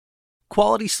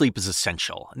Quality sleep is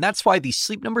essential, and that's why the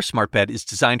Sleep Number Smart Bed is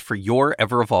designed for your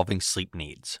ever-evolving sleep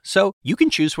needs. So you can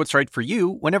choose what's right for you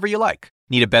whenever you like.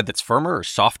 Need a bed that's firmer or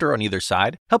softer on either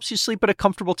side? Helps you sleep at a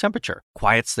comfortable temperature,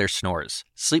 quiets their snores.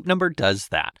 Sleep Number does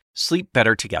that. Sleep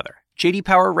better together. J.D.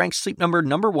 Power ranks Sleep Number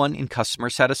 #1 in customer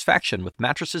satisfaction with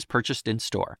mattresses purchased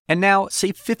in-store. And now,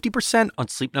 save 50% on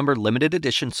Sleep Number limited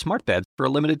edition smart beds for a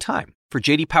limited time. For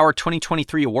J.D. Power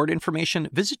 2023 award information,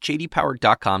 visit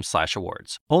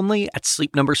jdpower.com/awards. Only at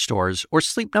Sleep Number stores or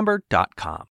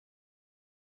sleepnumber.com.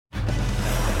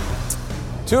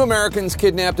 2 Americans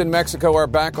kidnapped in Mexico are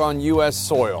back on U.S.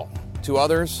 soil. 2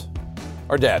 others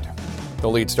are dead. The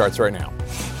lead starts right now.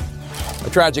 A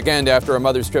tragic end after a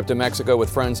mother's trip to Mexico with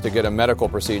friends to get a medical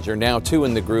procedure. Now 2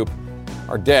 in the group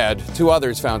are dead. 2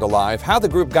 others found alive. How the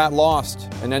group got lost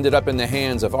and ended up in the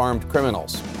hands of armed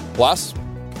criminals. Plus,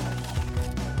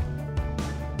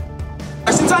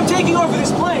 since I'm taking over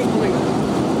this plane.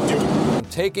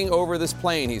 Taking over this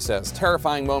plane, he says.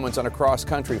 Terrifying moments on a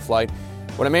cross-country flight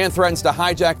when a man threatens to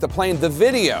hijack the plane. The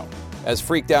video as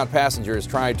freaked out passengers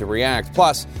tried to react.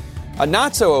 Plus, a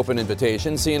not-so-open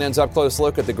invitation. CNN's up-close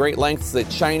look at the great lengths that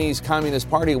Chinese Communist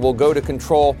Party will go to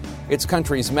control its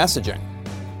country's messaging.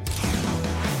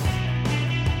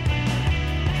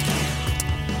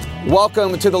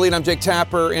 Welcome to The Lead. I'm Jake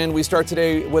Tapper, and we start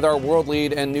today with our world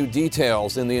lead and new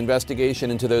details in the investigation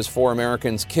into those 4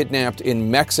 Americans kidnapped in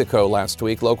Mexico last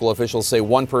week. Local officials say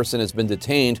 1 person has been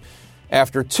detained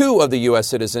after 2 of the U.S.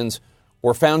 citizens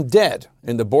were found dead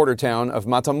in the border town of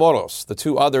Matamoros. The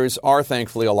 2 others are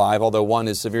thankfully alive, although 1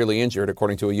 is severely injured,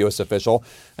 according to a U.S. official,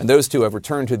 and those 2 have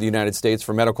returned to the United States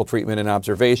for medical treatment and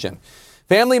observation.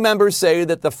 Family members say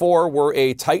that the 4 were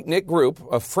a tight-knit group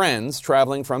of friends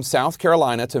traveling from South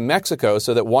Carolina to Mexico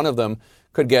so that one of them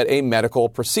could get a medical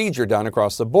procedure done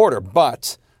across the border.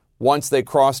 But once they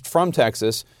crossed from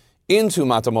Texas into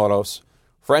Matamoros,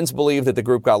 friends believe that the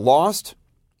group got lost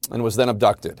and was then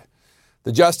abducted.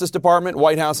 The Justice Department,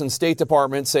 White House, and State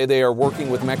Department say they are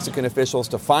working with Mexican officials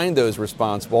to find those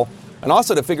responsible and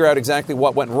also to figure out exactly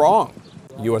what went wrong.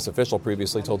 A U.S. official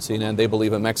previously told CNN they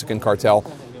believe a Mexican cartel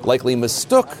likely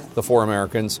mistook the 4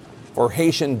 Americans for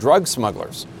Haitian drug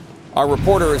smugglers. Our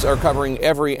reporters are covering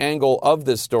every angle of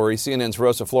this story. CNN's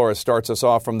Rosa Flores starts us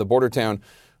off from the border town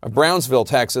of Brownsville,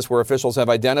 Texas, where officials have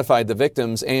identified the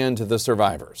victims and the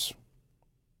survivors.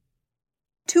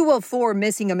 2 of 4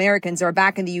 missing Americans are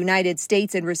back in the United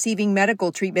States and receiving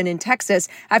medical treatment in Texas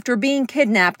after being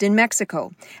kidnapped in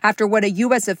Mexico, after what a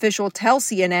U.S. official tells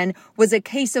CNN was a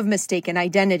case of mistaken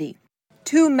identity.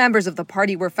 2 members of the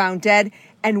party were found dead,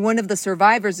 and one of the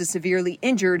survivors is severely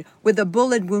injured with a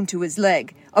bullet wound to his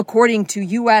leg, according to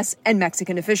U.S. and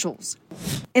Mexican officials.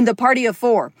 In the party of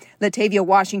 4, Latavia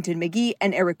Washington McGee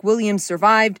and Eric Williams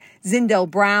survived. Zindel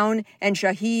Brown and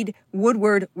Shahid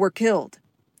Woodward were killed.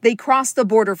 They crossed the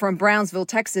border from Brownsville,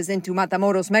 Texas into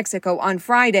Matamoros, Mexico on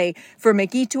Friday for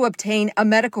McGee to obtain a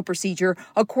medical procedure,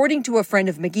 according to a friend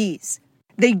of McGee's.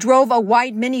 They drove a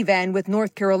white minivan with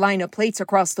North Carolina plates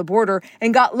across the border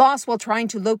and got lost while trying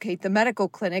to locate the medical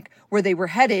clinic where they were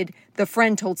headed, the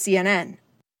friend told CNN.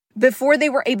 Before they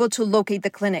were able to locate the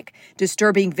clinic,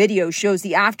 disturbing video shows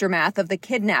the aftermath of the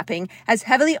kidnapping as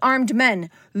heavily armed men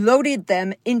loaded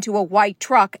them into a white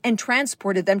truck and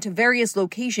transported them to various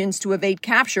locations to evade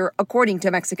capture, according to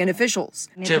Mexican officials.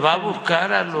 Se va a buscar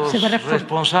a los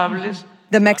responsables.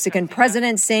 The Mexican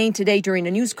president saying today during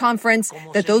a news conference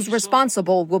that those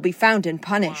responsible will be found and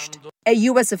punished. A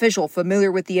U.S. official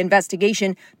familiar with the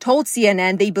investigation told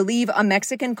CNN they believe a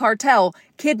Mexican cartel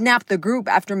kidnapped the group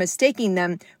after mistaking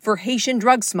them for Haitian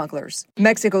drug smugglers.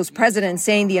 Mexico's president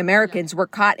saying the Americans were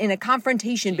caught in a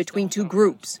confrontation between 2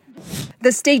 groups.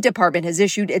 The State Department has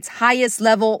issued its highest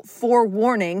level 4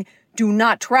 warning: do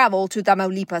not travel to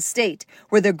Tamaulipas State,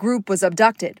 where the group was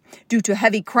abducted, due to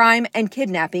heavy crime and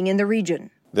kidnapping in the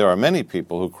region. There are many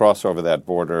people who cross over that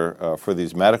border for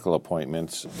these medical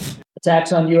appointments.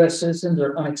 Attacks on U.S. citizens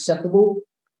are unacceptable,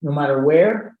 no matter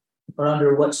where or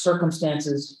under what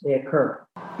circumstances they occur.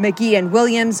 McGee and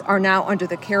Williams are now under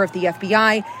the care of the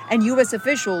FBI, and U.S.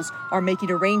 officials are making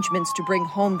arrangements to bring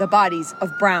home the bodies of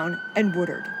Brown and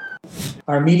Woodard.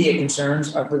 Our immediate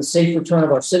concerns are for the safe return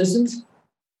of our citizens.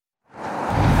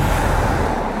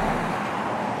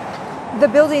 The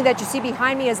building that you see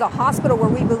behind me is the hospital where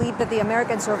we believe that the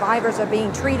American survivors are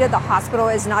being treated. The hospital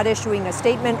is not issuing a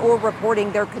statement or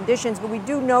reporting their conditions, but we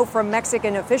do know from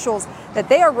Mexican officials that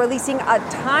they are releasing a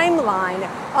timeline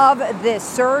of this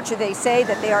search. They say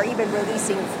that they are even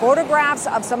releasing photographs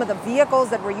of some of the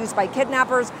vehicles that were used by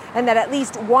kidnappers, and that at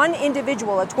least one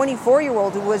individual, a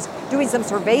 24-year-old who was doing some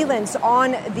surveillance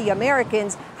on the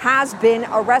Americans, has been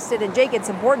arrested. And Jake, it's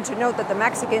important to note that the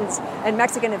Mexicans and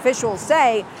Mexican officials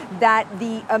say that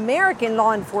the American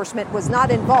law enforcement was not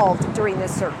involved during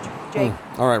this search. Jake.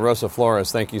 All right, Rosa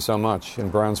Flores, thank you so much in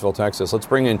Brownsville, Texas. Let's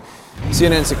bring in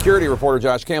CNN security reporter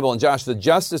Josh Campbell. And Josh, the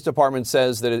Justice Department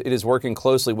says that it is working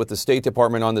closely with the State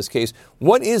Department on this case.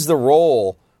 What is the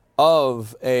role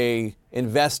of a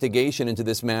investigation into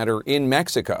this matter in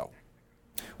Mexico?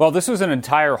 Well, this was an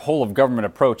entire whole-of-government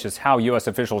approach is how U.S.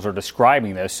 officials are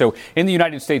describing this. So in the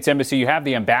United States Embassy, you have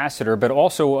the ambassador, but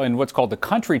also in what's called the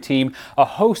country team, a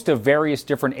host of various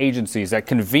different agencies that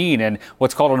convene in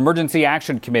what's called an emergency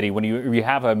action committee. When you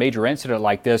have a major incident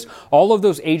like this, all of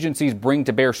those agencies bring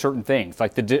to bear certain things,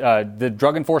 like the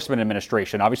Drug Enforcement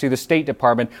Administration, obviously the State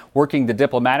Department working the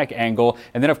diplomatic angle,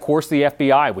 and then, of course, the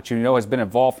FBI, which you know has been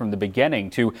involved from the beginning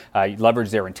to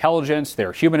leverage their intelligence,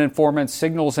 their human informants,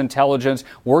 signals intelligence,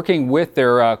 working with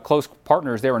their close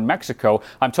partners there in Mexico.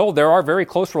 I'm told there are very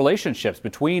close relationships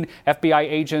between FBI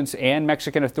agents and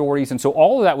Mexican authorities. And so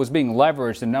all of that was being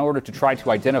leveraged in order to try to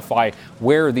identify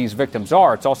where these victims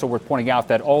are. It's also worth pointing out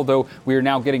that although we are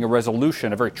now getting a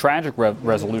resolution, a very tragic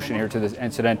resolution here to this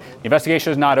incident, the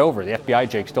investigation is not over. The FBI,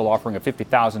 Jake, still offering a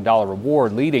 $50,000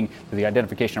 reward leading to the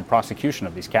identification and prosecution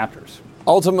of these captors.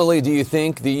 Ultimately, do you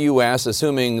think the U.S.,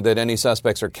 assuming that any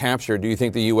suspects are captured, do you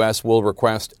think the U.S. will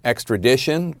request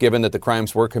extradition, given that the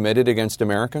crimes were committed against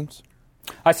Americans?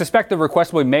 I suspect the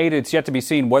request will be made. It's yet to be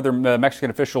seen whether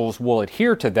Mexican officials will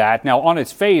adhere to that. Now, on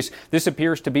its face, this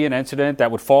appears to be an incident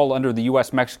that would fall under the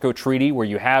U.S.-Mexico treaty, where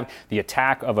you have the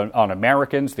attack on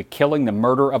Americans, the killing, the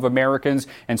murder of Americans.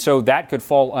 And so that could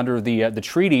fall under the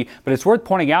treaty. But it's worth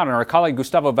pointing out, and our colleague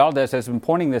Gustavo Valdez has been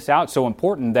pointing this out, so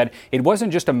important, that it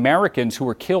wasn't just Americans who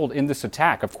were killed in this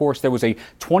attack. Of course, there was a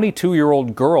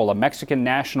 22-year-old girl, a Mexican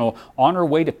national, on her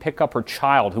way to pick up her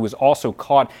child, who was also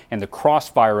caught in the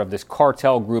crossfire of this cartel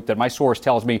group that my source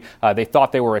tells me they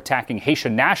thought they were attacking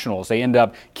Haitian nationals. They end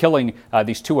up killing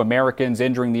these two Americans,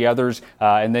 injuring the others,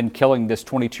 and then killing this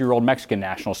 22-year-old Mexican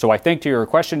national. So I think to your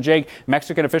question, Jake,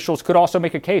 Mexican officials could also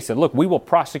make a case that, look, we will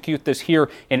prosecute this here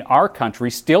in our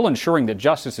country, still ensuring that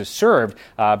justice is served.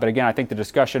 But again, I think the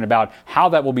discussion about how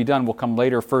that will be done will come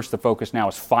later. First, the focus now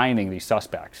is finding these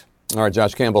suspects. All right,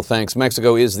 Josh Campbell, thanks.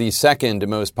 Mexico is the second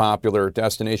most popular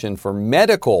destination for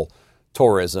medical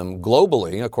tourism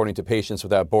globally, according to Patients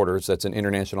Without Borders. That's an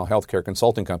international healthcare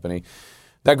consulting company.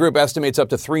 That group estimates up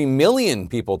to 3 million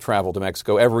people travel to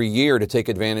Mexico every year to take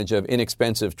advantage of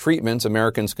inexpensive treatments.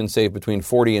 Americans can save between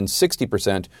 40 and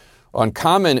 60% on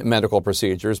common medical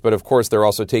procedures. But of course, they're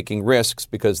also taking risks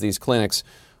because these clinics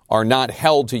are not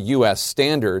held to U.S.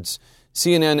 standards.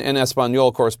 CNN en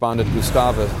Español correspondent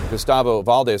Gustavo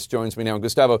Valdez joins me now.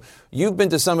 Gustavo, you've been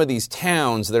to some of these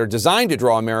towns that are designed to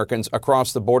draw Americans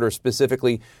across the border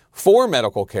specifically for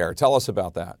medical care. Tell us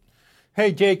about that.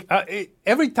 Hey, Jake,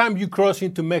 every time you cross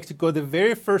into Mexico, the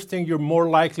very first thing you're more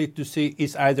likely to see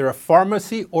is either a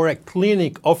pharmacy or a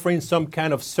clinic offering some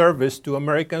kind of service to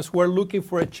Americans who are looking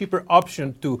for a cheaper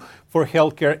option for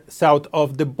healthcare south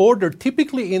of the border.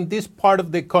 Typically in this part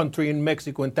of the country, in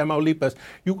Mexico, in Tamaulipas,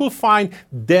 you will find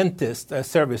dentist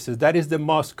services. That is the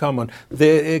most common.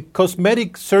 The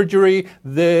cosmetic surgery,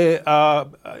 the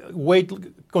weight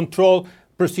control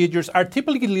procedures are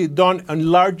typically done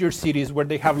in larger cities where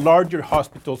they have larger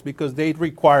hospitals because they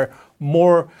require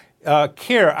more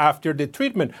care after the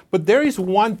treatment. But there is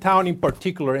one town in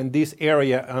particular in this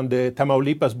area on the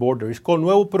Tamaulipas border. It's called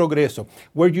Nuevo Progreso,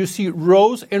 where you see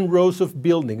rows and rows of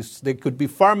buildings. They could be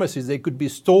pharmacies. They could be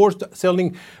stores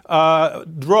selling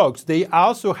drugs. They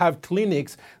also have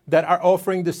clinics that are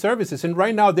offering the services. And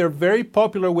right now, they're very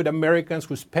popular with Americans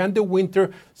who spend the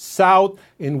winter south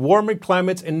in warmer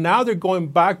climates, and now they're going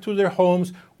back to their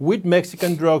homes with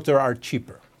Mexican drugs that are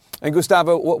cheaper. And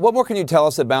Gustavo, what more can you tell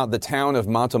us about the town of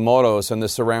Matamoros and the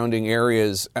surrounding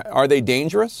areas? Are they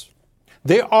dangerous?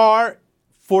 They are.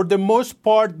 For the most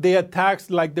part, the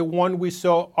attacks like the one we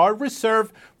saw are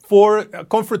reserved for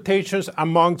confrontations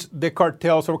amongst the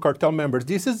cartels or cartel members.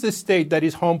 This is the state that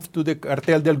is home to the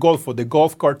Cartel del Golfo, the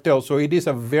Gulf Cartel. So it is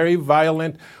a very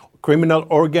violent criminal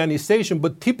organization.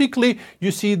 But typically, you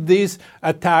see these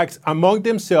attacks among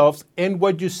themselves, and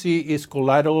what you see is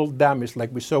collateral damage,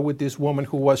 like we saw with this woman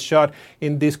who was shot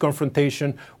in this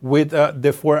confrontation with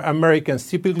the 4 Americans.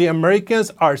 Typically,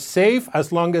 Americans are safe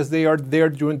as long as they are there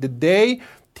during the day.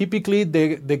 Typically,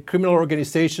 the criminal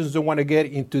organizations don't want to get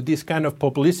into this kind of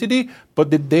publicity,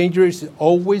 but the danger is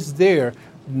always there.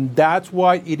 That's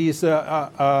why it is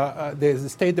the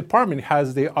State Department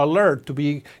has the alert to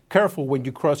be careful when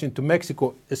you cross into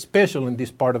Mexico, especially in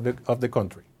this part of the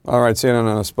country. All right, CNN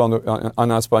en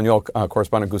Español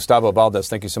correspondent Gustavo Valdez,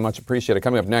 thank you so much. Appreciate it.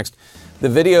 Coming up next, the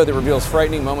video that reveals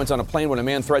frightening moments on a plane when a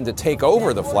man threatened to take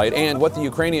over the flight, and what the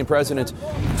Ukrainian president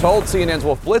told CNN's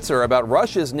Wolf Blitzer about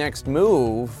Russia's next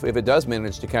move if it does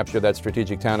manage to capture that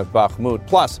strategic town of Bakhmut.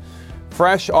 Plus,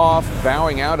 fresh off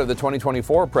bowing out of the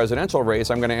 2024 presidential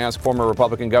race, I'm going to ask former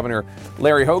Republican Governor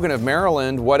Larry Hogan of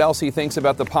Maryland what else he thinks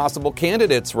about the possible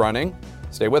candidates running.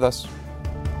 Stay with us.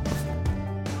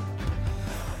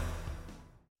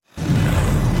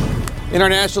 In our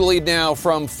national lead now,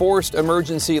 from forced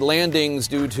emergency landings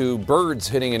due to birds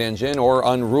hitting an engine or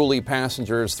unruly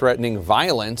passengers threatening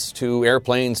violence to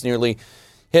airplanes nearly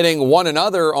hitting one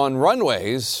another on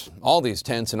runways, all these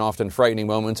tense and often frightening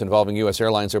moments involving U.S.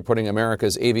 airlines are putting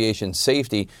America's aviation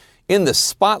safety in the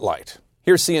spotlight.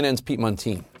 Here's CNN's Pete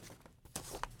Montine.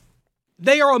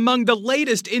 They are among the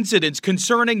latest incidents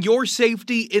concerning your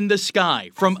safety in the sky,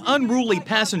 from unruly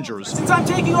passengers Since I'm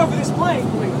taking over this plane,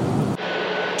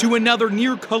 to another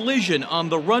near collision on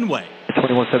the runway.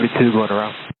 2172 going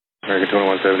around. American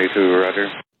 2172, roger.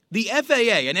 The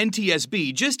FAA and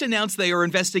NTSB just announced they are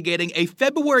investigating a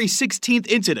February 16th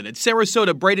incident at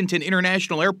Sarasota-Bradenton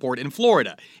International Airport in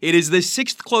Florida. It is the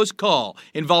sixth close call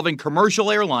involving commercial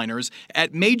airliners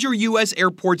at major U.S.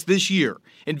 airports this year.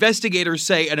 Investigators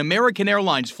say an American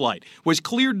Airlines flight was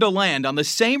cleared to land on the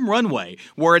same runway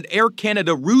where an Air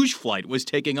Canada Rouge flight was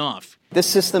taking off. This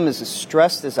system is as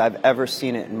stressed as I've ever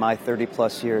seen it in my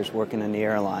 30-plus years working in the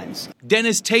airlines.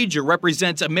 Dennis Tager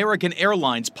represents American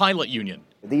Airlines Pilot Union.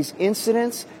 These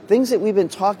incidents, things that we've been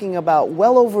talking about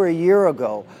well over a year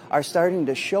ago, are starting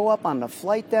to show up on the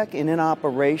flight deck and in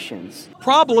operations.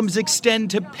 Problems extend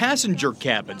to passenger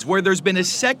cabins, where there's been a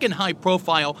second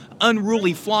high-profile,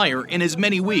 unruly flyer in as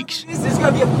many weeks. This is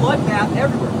going to be a bloodbath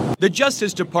everywhere. The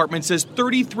Justice Department says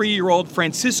 33-year-old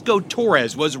Francisco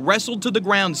Torres was wrestled to the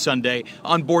ground Sunday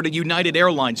on board a United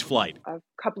Airlines flight. A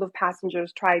couple of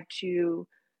passengers tried to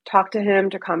talk to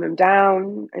him to calm him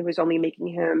down. It was only making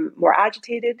him more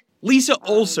agitated. Lisa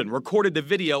Olson recorded the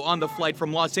video on the flight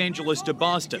from Los Angeles to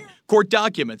Boston. Court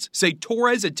documents say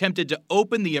Torres attempted to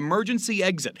open the emergency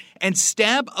exit and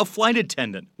stab a flight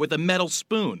attendant with a metal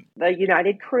spoon. The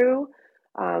United crew,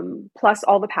 plus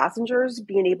all the passengers,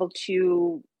 being able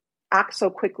to act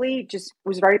so quickly just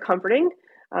was very comforting.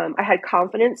 I had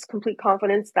confidence, complete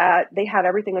confidence that they had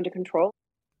everything under control.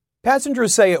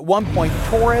 Passengers say at one point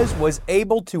Torres was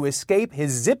able to escape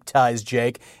his zip ties,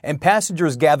 Jake, and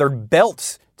passengers gathered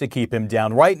belts to keep him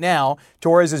down. Right now,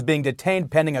 Torres is being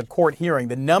detained pending a court hearing.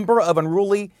 The number of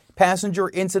unruly passenger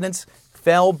incidents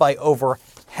fell by over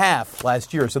half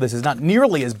last year. So this is not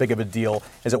nearly as big of a deal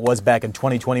as it was back in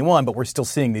 2021, but we're still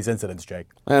seeing these incidents, Jake.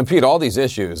 And Pete, all these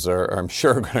issues are, I'm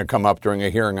sure, going to come up during a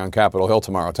hearing on Capitol Hill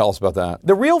tomorrow. Tell us about that.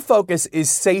 The real focus is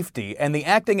safety, and the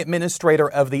acting administrator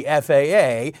of the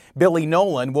FAA, Billy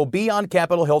Nolan, will be on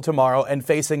Capitol Hill tomorrow and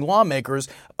facing lawmakers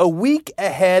a week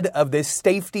ahead of this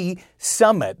safety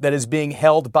summit that is being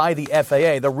held by the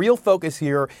FAA. The real focus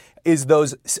here is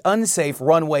those unsafe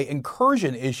runway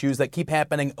incursion issues that keep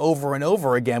happening over and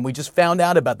over again. We just found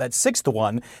out about that sixth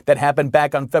one that happened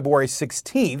back on February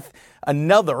 16th,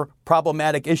 another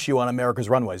problematic issue on America's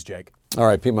runways, Jake. All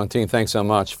right, Pete Montine, thanks so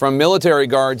much. From military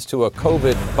guards to a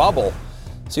COVID bubble,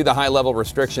 see the high-level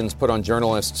restrictions put on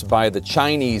journalists by the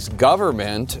Chinese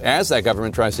government as that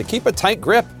government tries to keep a tight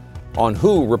grip on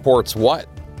who reports what.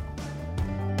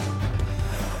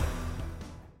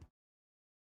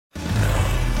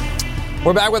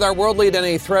 We're back with our world lead and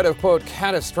a threat of, quote,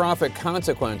 catastrophic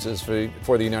consequences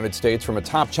for the United States from a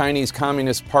top Chinese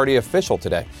Communist Party official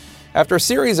today. After a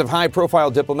series of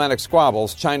high-profile diplomatic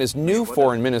squabbles, China's new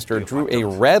foreign minister drew a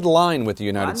red line with the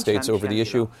United States over the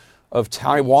issue of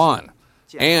Taiwan.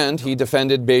 And he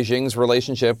defended Beijing's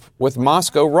relationship with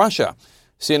Moscow, Russia.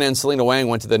 CNN's Selena Wang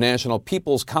went to the National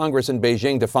People's Congress in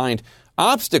Beijing to find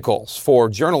obstacles for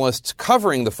journalists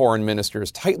covering the foreign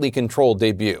minister's tightly controlled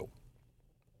debut.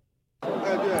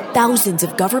 Thousands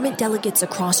of government delegates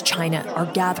across China are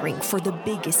gathering for the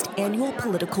biggest annual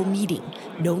political meeting,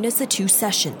 known as the Two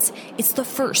Sessions. It's the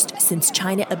first since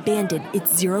China abandoned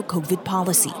its zero-COVID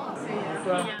policy.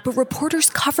 But reporters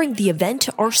covering the event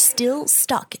are still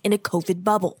stuck in a COVID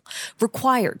bubble,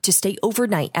 required to stay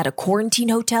overnight at a quarantine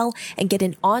hotel and get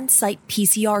an on-site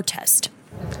PCR test.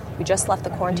 We just left the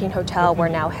quarantine hotel. We're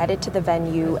now headed to the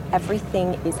venue.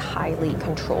 Everything is highly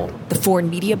controlled. The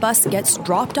foreign media bus gets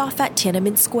dropped off at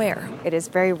Tiananmen Square. It is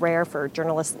very rare for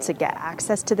journalists to get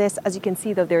access to this. As you can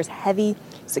see, though, there's heavy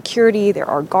security. There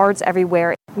are guards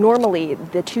everywhere. Normally,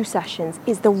 the two sessions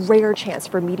is the rare chance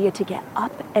for media to get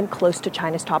up and close to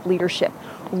China's top leadership.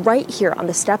 Right here on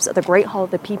the steps of the Great Hall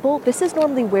of the People, this is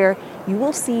normally where you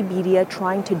will see media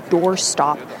trying to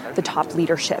doorstop the top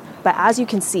leadership. But as you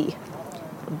can see,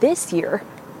 this year,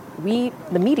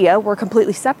 the media, were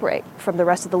completely separate from the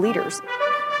rest of the leaders.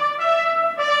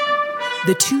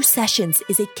 The two sessions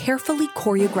is a carefully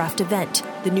choreographed event.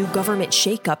 The new government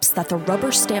shakeups that the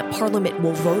rubber stamp parliament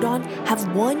will vote on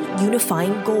have one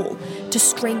unifying goal: to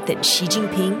strengthen Xi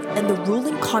Jinping and the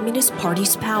ruling Communist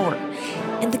Party's power.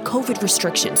 And the COVID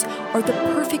restrictions are the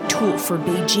perfect tool for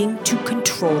Beijing to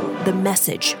control the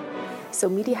message. So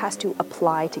media has to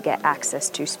apply to get access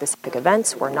to specific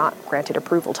events. We're not granted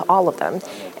approval to all of them.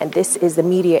 And this is the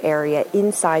media area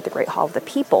inside the Great Hall of the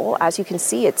People. As you can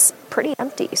see, it's pretty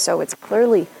empty, so it's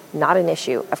clearly not an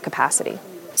issue of capacity.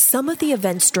 Some of the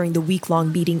events during the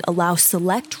week-long meeting allow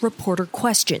select reporter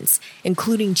questions,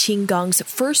 including Qin Gang's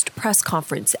first press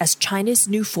conference as China's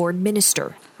new foreign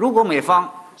minister.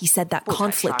 He said that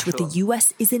conflict with the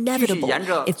U.S. is inevitable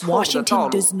if Washington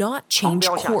does not change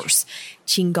course.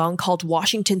 Qin Gang called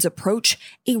Washington's approach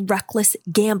a reckless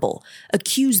gamble,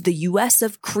 accused the U.S.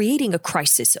 of creating a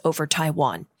crisis over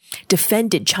Taiwan,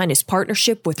 defended China's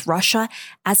partnership with Russia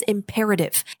as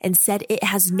imperative, and said it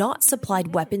has not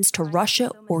supplied weapons to Russia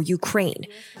or Ukraine.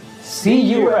 See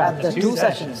you at the two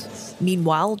sessions.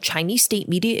 Meanwhile, Chinese state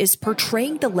media is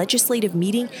portraying the legislative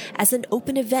meeting as an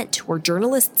open event where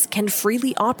journalists can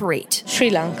freely operate. Sri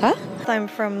Lanka. I'm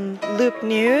from Loop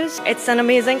News. It's an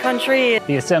amazing country.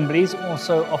 The assemblies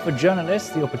also offer journalists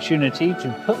the opportunity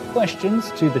to put questions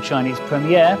to the Chinese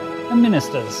premier and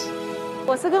ministers.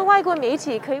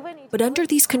 But under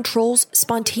these controls,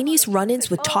 spontaneous run-ins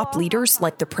with top leaders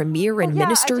like the premier and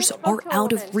ministers are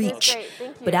out of reach.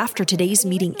 But after today's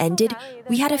meeting ended,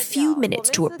 we had a few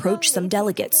minutes to approach some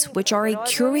delegates, which are a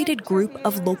curated group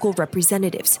of local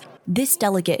representatives. This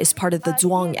delegate is part of the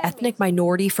Zhuang ethnic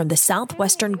minority from the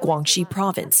southwestern Guangxi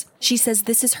province. She says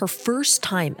this is her first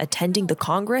time attending the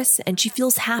Congress, and she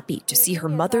feels happy to see her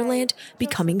motherland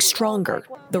becoming stronger.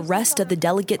 The rest of the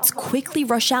delegates quickly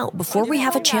rush out before we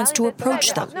have a chance to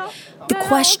approach them. The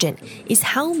question is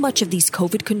how much of these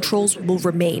COVID controls will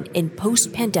remain in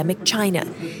post-pandemic China.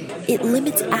 It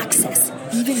limits access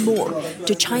even more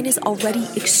to China's already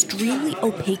extremely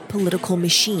opaque political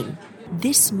machine.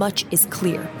 This much is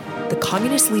clear. The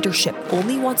communist leadership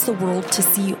only wants the world to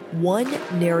see one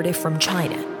narrative from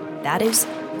China. That is,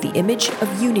 the image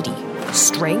of unity,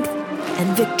 strength,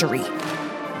 and victory.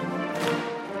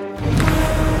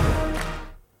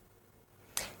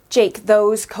 Jake,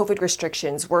 those COVID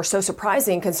restrictions were so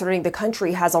surprising considering the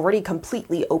country has already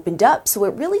completely opened up. So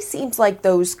it really seems like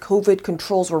those COVID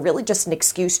controls were really just an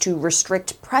excuse to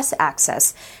restrict press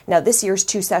access. Now, this year's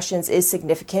two sessions is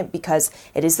significant because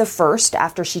it is the first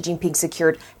after Xi Jinping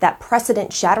secured that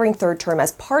precedent-shattering third term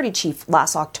as party chief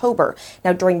last October.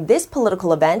 Now, during this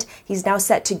political event, he's now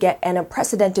set to get an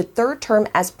unprecedented third term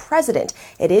as president.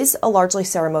 It is a largely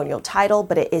ceremonial title,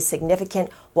 but it is significant.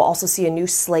 We'll also see a new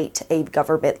slate of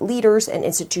government leaders and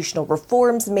institutional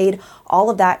reforms made. All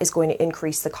of that is going to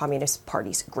increase the Communist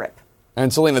Party's grip.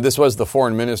 And Selena, this was the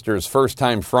foreign minister's first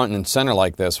time front and center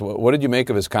like this. What did you make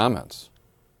of his comments?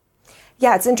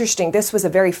 Yeah, it's interesting. This was a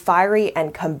very fiery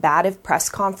and combative press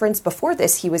conference. Before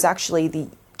this, he was actually the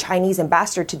Chinese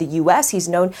ambassador to the U.S. He's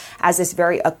known as this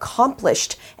very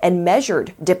accomplished and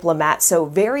measured diplomat. So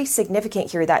very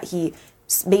significant here that he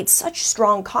made such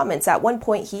strong comments. At one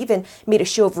point, he even made a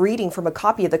show of reading from a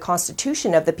copy of the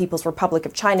Constitution of the People's Republic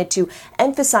of China to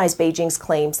emphasize Beijing's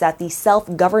claims that the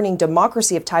self-governing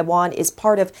democracy of Taiwan is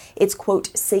part of its,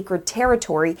 quote, sacred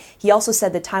territory. He also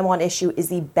said the Taiwan issue is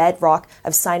the bedrock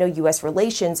of Sino-U.S.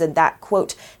 relations and that,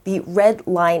 quote, the red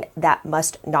line that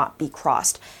must not be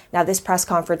crossed. Now, this press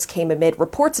conference came amid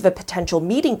reports of a potential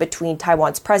meeting between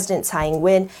Taiwan's President Tsai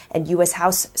Ing-wen and U.S.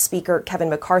 House Speaker Kevin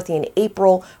McCarthy in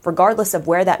April. Regardless of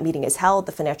where that meeting is held,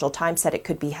 the Financial Times said it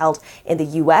could be held in the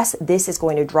U.S. This is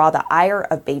going to draw the ire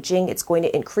of Beijing. It's going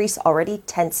to increase already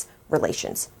tense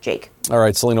relations. Jake. All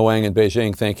right, Selena Wang in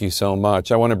Beijing, thank you so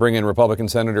much. I want to bring in Republican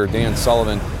Senator Dan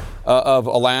Sullivan of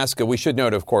Alaska. We should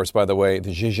note, of course, by the way,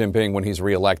 that Xi Jinping, when he's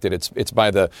reelected, it's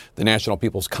by the National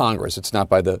People's Congress. It's not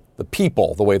by the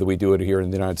people, the way that we do it here in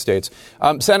the United States.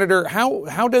 Senator,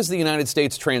 how does the United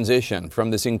States transition from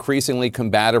this increasingly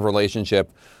combative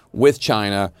relationship with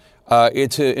China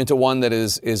into one that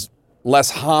is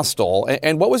less hostile?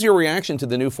 And what was your reaction to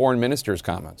the new foreign minister's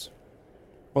comments?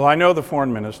 Well, I know the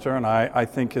foreign minister, and I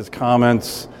think his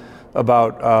comments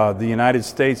about the United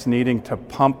States needing to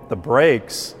pump the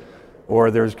brakes or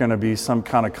there's going to be some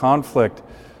kind of conflict.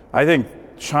 I think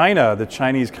China, the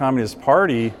Chinese Communist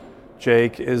Party,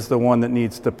 Jake, is the one that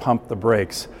needs to pump the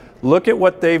brakes. Look at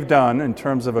what they've done in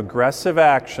terms of aggressive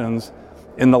actions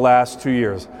in the last 2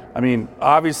 years. I mean,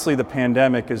 obviously the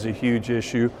pandemic is a huge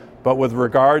issue, but with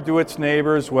regard to its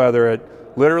neighbors, whether it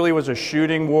literally was a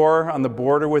shooting war on the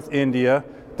border with India,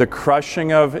 the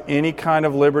crushing of any kind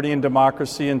of liberty and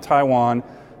democracy in Taiwan,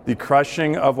 the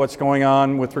crushing of what's going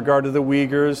on with regard to the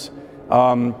Uyghurs,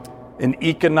 an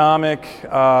economic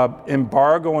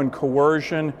embargo and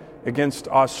coercion against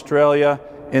Australia,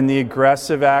 in the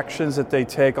aggressive actions that they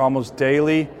take almost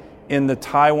daily in the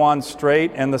Taiwan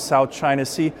Strait and the South China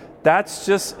Sea. That's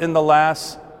just in the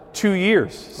last 2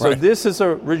 years. So Right. this is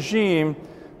a regime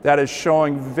that is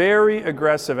showing very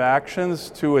aggressive actions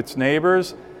to its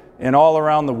neighbors and all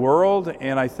around the world.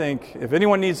 And I think if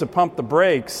anyone needs to pump the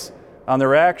brakes on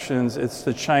their actions, it's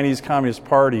the Chinese Communist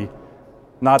Party,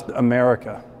 not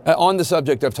America. On the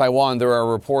subject of Taiwan, there are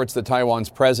reports that Taiwan's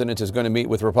president is going to meet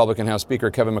with Republican House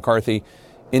Speaker Kevin McCarthy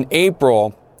in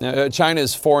April.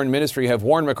 China's foreign ministry have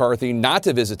warned McCarthy not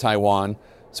to visit Taiwan,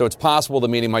 so it's possible the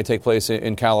meeting might take place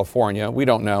in California. We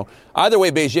don't know. Either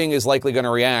way, Beijing is likely going to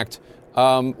react.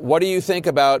 What do you think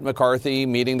about McCarthy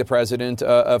meeting the president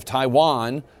of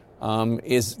Taiwan?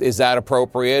 Is that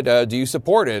appropriate? Do you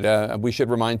support it? We should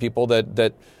remind people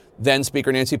that then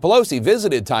Speaker Nancy Pelosi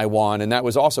visited Taiwan, and that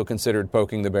was also considered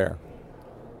poking the bear.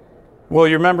 Well,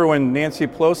 you remember when Nancy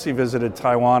Pelosi visited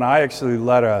Taiwan, I actually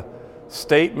led a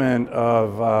statement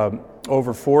of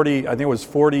over 40, I think it was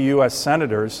 40 U.S.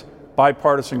 senators,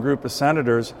 bipartisan group of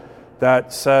senators,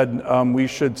 that said we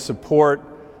should support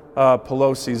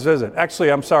Pelosi's visit.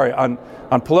 Actually, I'm sorry, on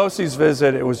Pelosi's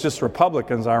visit, it was just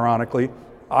Republicans, ironically.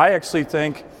 I actually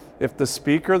think if the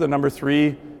speaker, the number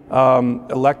 3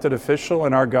 elected official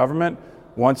in our government,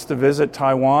 wants to visit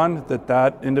Taiwan,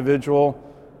 that individual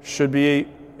should be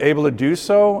able to do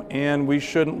so, and we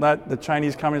shouldn't let the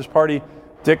Chinese Communist Party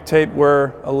dictate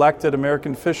where elected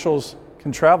American officials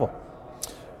can travel.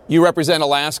 You represent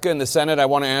Alaska in the Senate. I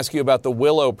want to ask you about the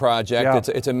Willow Project.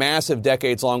 Yeah. It's a massive,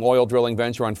 decades-long oil drilling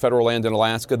venture on federal land in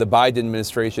Alaska. The Biden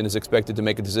administration is expected to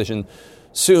make a decision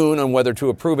soon on whether to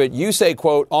approve it. You say,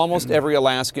 quote, almost every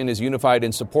Alaskan is unified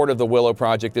in support of the Willow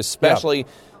Project, especially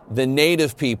the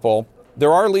Native people.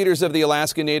 There are leaders of the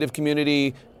Alaska Native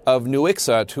community of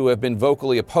Nuiqsut who have been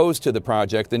vocally opposed to the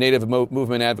project. The Native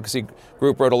Movement Advocacy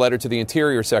Group wrote a letter to the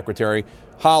Interior Secretary,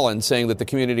 Holland, saying that the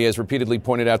community has repeatedly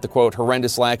pointed out the, quote,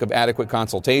 horrendous lack of adequate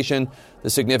consultation, the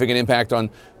significant impact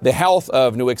on the health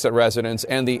of Nuiqsut residents,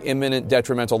 and the imminent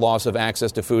detrimental loss of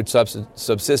access to food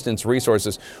subsistence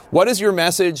resources. What is your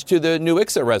message to the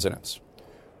Nuiqsut residents?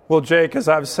 Well, Jake, as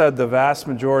I've said, the vast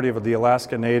majority of the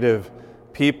Alaska Native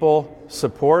people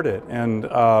support it. And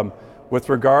with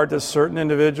regard to certain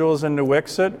individuals in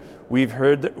Nuiqsut, we've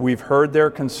heard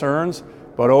their concerns,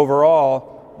 but overall,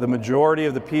 the majority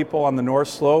of the people on the North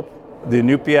Slope, the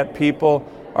Inupiat people,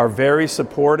 are very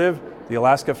supportive. The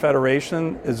Alaska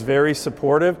Federation is very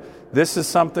supportive. This is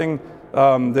something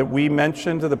that we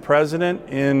mentioned to the president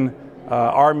in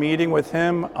our meeting with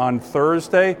him on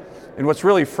Thursday. And what's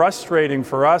really frustrating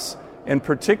for us, and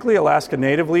particularly Alaska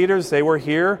Native leaders, they were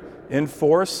here in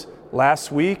force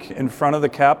last week in front of the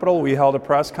Capitol. We held a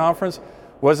press conference,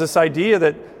 was this idea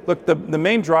that, look, the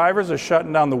main drivers of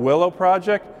shutting down the Willow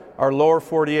Project are lower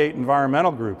 48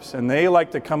 environmental groups. And they like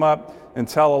to come up and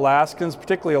tell Alaskans,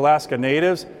 particularly Alaska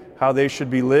Natives, how they should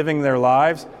be living their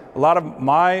lives. A lot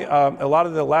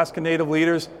of the Alaska Native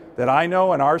leaders that I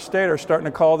know in our state are starting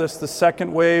to call this the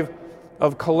second wave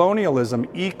of colonialism,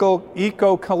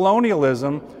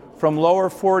 eco-colonialism from lower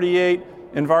 48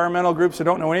 environmental groups who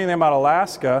don't know anything about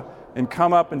Alaska and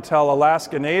come up and tell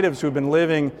Alaska Natives who've been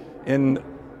living in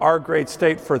our great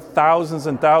state for thousands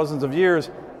and thousands of years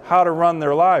how to run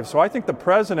their lives. So I think the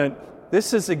president,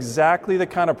 this is exactly the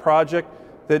kind of project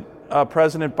that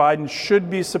President Biden should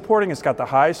be supporting. It's got the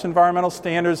highest environmental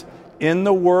standards in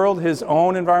the world. His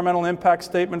own environmental impact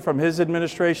statement from his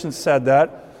administration said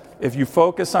that. If you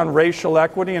focus on racial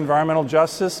equity, environmental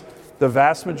justice, the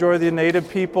vast majority of the Native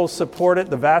people support it.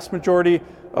 The vast majority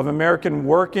of American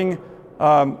working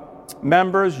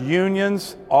members,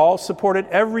 unions, all support it.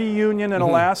 Every union in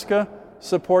Alaska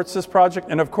supports this project.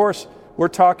 And of course, we're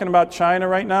talking about China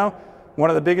right now. One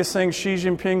of the biggest things Xi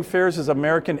Jinping fears is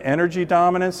American energy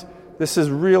dominance. This is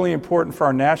really important for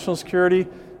our national security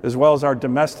as well as our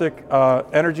domestic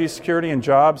energy security and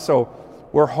jobs. So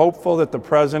we're hopeful that the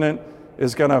president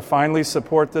is going to finally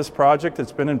support this project.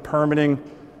 It's been in permitting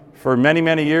for many,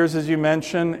 many years, as you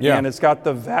mentioned, and it's got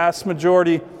the vast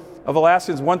majority of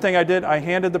Alaskans. One thing I did, I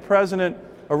handed the president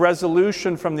a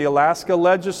resolution from the Alaska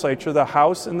legislature, the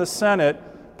House and the Senate,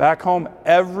 back home.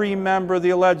 Every member of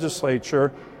the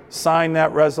legislature signed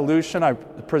that resolution. I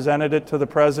presented it to the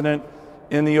president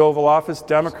in the Oval Office.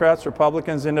 Democrats,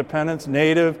 Republicans, independents,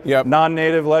 native,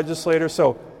 non-native legislators.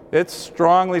 So it's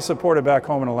strongly supported back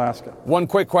home in Alaska. One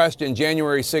quick question.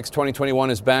 January 6,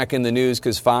 2021 is back in the news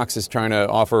because Fox is trying to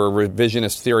offer a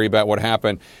revisionist theory about what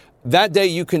happened. That day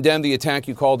you condemned the attack.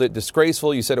 You called it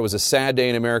disgraceful. You said it was a sad day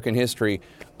in American history.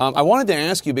 I wanted to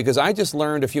ask you because I just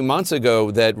learned a few months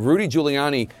ago that Rudy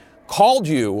Giuliani called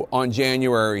you on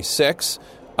January 6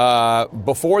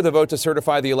 before the vote to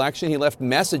certify the election. He left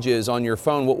messages on your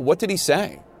phone. What did he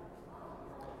say?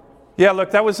 Yeah,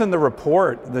 look, that was in the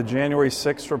report, the January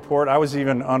 6th report. I was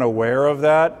even unaware of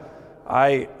that.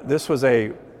 This was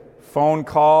a phone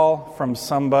call from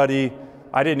somebody.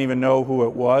 I didn't even know who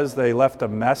it was. They left a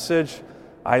message.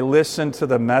 I listened to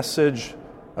the message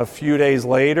a few days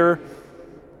later.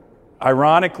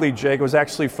 Ironically, Jake, it was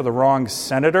actually for the wrong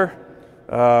senator.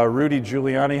 Rudy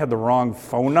Giuliani had the wrong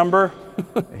phone number.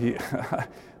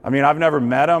 I mean, I've never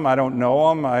met him. I don't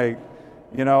know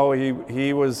him.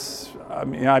 He was,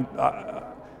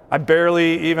 I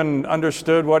barely even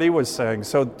understood what he was saying.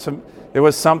 So it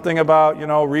was something about,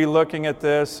 relooking at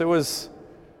this. It was,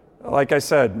 like I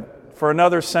said, for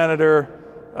another senator,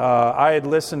 I had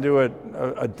listened to it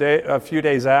a few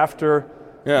days after.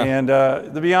 Yeah. And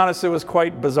to be honest, it was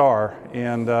quite bizarre.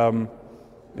 And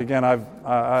again,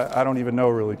 I don't even know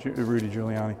really Rudy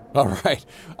Giuliani. All right.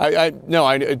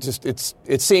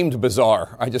 It seemed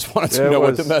bizarre. I just wanted to know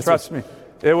what the message. Trust me,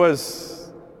 it was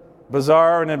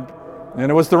bizarre, and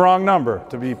it was the wrong number,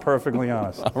 to be perfectly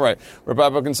honest. All right.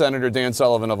 Republican Senator Dan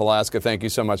Sullivan of Alaska, thank you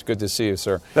so much. Good to see you,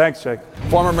 sir. Thanks, Jake.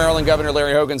 Former Maryland Governor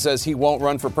Larry Hogan says he won't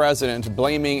run for president,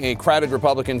 blaming a crowded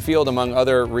Republican field among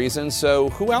other reasons. So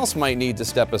who else might need to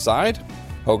step aside?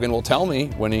 Hogan will tell me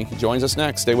when he joins us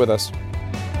next. Stay with us.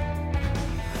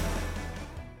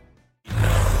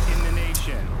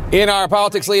 In our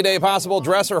Politics Lead, a possible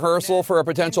dress rehearsal for a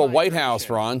potential White House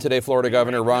run. Today, Florida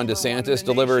Governor Ron DeSantis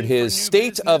delivered his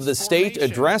State of the State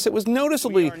address. It was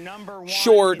noticeably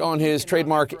short on his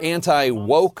trademark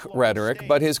anti-woke rhetoric,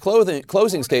 but his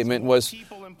closing statement was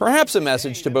perhaps a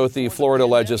message to both the Florida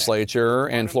legislature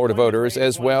and Florida voters,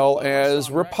 as well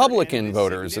as Republican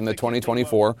voters in the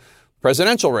 2024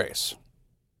 presidential race.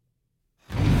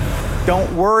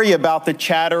 Don't worry about the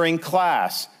chattering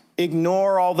class.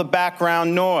 Ignore all the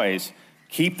background noise.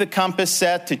 Keep the compass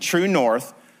set to true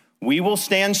north. We will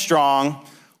stand strong.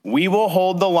 We will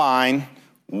hold the line.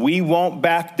 We won't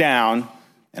back down.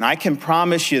 And I can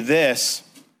promise you this,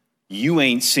 you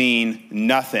ain't seen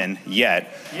nothing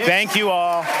yet. Thank you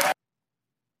all.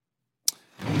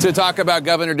 To talk about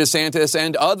Governor DeSantis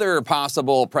and other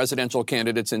possible presidential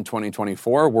candidates in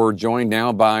 2024, we're joined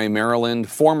now by Maryland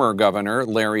former Governor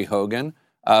Larry Hogan,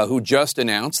 who just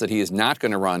announced that he is not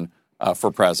going to run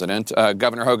for president.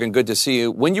 Governor Hogan, good to see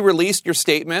you. When you released your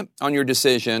statement on your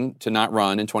decision to not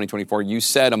run in 2024, you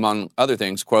said, among other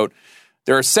things, quote,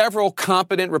 there are several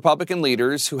competent Republican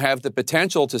leaders who have the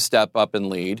potential to step up and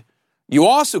lead. You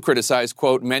also criticized,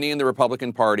 quote, many in the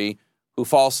Republican Party who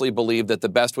falsely believe that the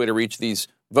best way to reach these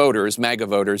voters, MAGA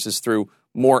voters, is through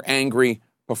more angry,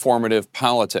 performative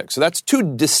politics. So that's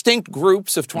two distinct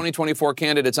groups of 2024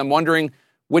 candidates. I'm wondering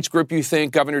which group you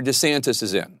think Governor DeSantis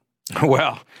is in.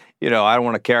 Well, I don't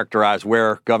want to characterize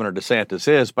where Governor DeSantis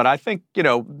is, but I think,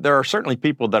 there are certainly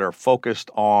people that are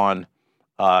focused on,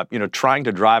 trying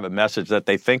to drive a message that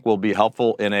they think will be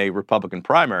helpful in a Republican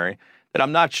primary that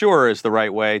I'm not sure is the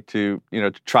right way to,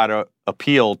 to try to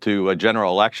appeal to a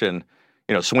general election,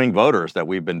 swing voters that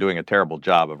we've been doing a terrible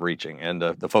job of reaching, and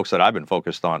the folks that I've been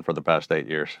focused on for the past 8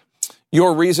 years.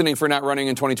 Your reasoning for not running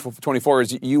in 2024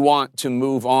 is you want to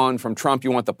move on from Trump.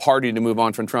 You want the party to move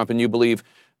on from Trump, and you believe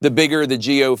the bigger the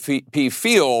GOP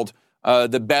field,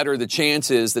 the better the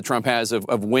chances that Trump has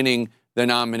of winning the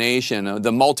nomination.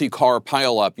 The multi-car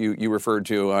pileup you referred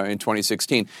to in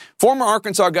 2016. Former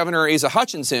Arkansas Governor Asa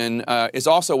Hutchinson is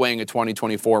also weighing a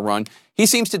 2024 run. He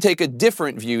seems to take a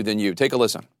different view than you. Take a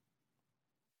listen.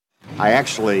 I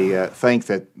actually think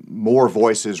that more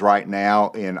voices right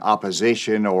now in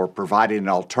opposition or providing an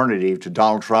alternative to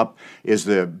Donald Trump is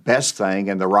the best thing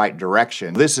in the right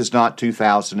direction. This is not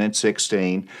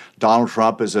 2016. Donald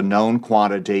Trump is a known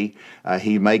quantity.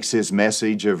 He makes his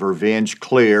message of revenge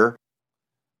clear.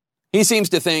 He seems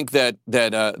to think that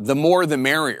the more the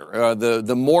merrier.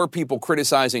 The more people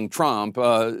criticizing Trump,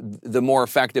 the more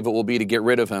effective it will be to get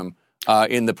rid of him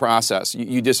in the process.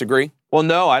 You disagree? Well,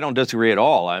 no, I don't disagree at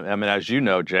all. I mean, as you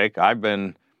know, Jake, I've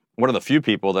been one of the few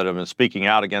people that have been speaking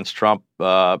out against Trump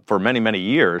for many, many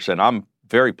years. And I'm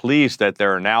very pleased that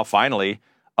there are now finally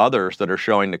others that are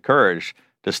showing the courage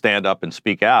to stand up and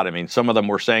speak out. I mean, some of them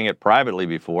were saying it privately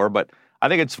before, but I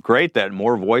think it's great that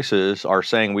more voices are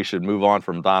saying we should move on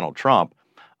from Donald Trump.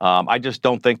 I just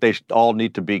don't think they all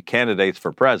need to be candidates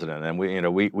for president. And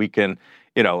we can,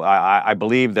 I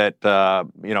believe that,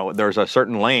 there's a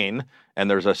certain lane and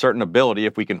there's a certain ability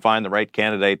if we can find the right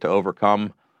candidate to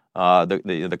overcome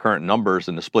the current numbers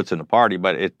and the splits in the party.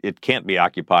 But it can't be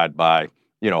occupied by,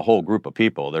 a whole group of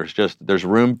people. There's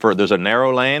a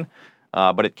narrow lane,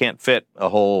 but it can't fit a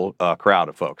whole crowd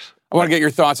of folks. I want to get your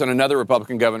thoughts on another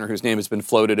Republican governor whose name has been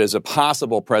floated as a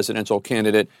possible presidential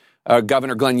candidate,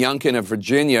 Governor Glenn Youngkin of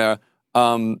Virginia.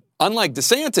 Unlike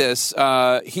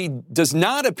DeSantis, he does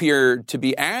not appear to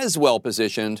be as well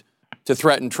positioned to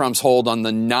threaten Trump's hold on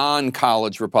the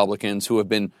non-college Republicans who have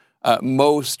been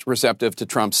most receptive to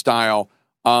Trump's style.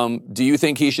 Do you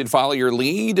think he should follow your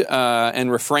lead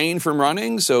and refrain from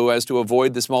running so as to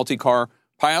avoid this multi-car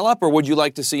pileup, or would you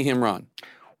like to see him run?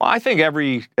 Well, I think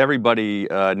everybody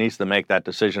needs to make that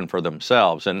decision for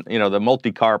themselves. And, the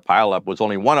multi-car pileup was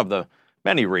only one of the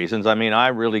many reasons. I mean, I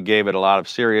really gave it a lot of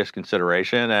serious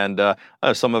consideration, and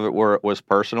some of it was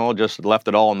personal, just left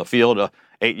it all on the field.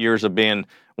 8 years of being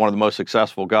one of the most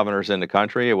successful governors in the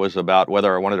country. It was about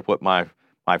whether I wanted to put my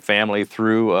family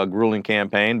through a grueling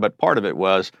campaign. But part of it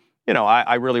was,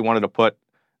 I really wanted to put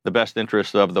the best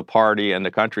interests of the party and the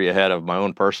country ahead of my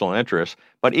own personal interests.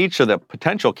 But each of the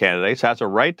potential candidates has a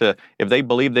right to, if they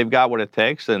believe they've got what it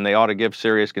takes, then they ought to give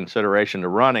serious consideration to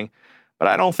running. But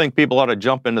I don't think people ought to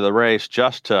jump into the race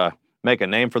just to make a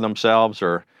name for themselves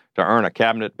or to earn a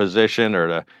cabinet position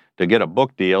or to get a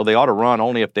book deal. They ought to run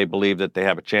only if they believe that they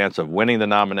have a chance of winning the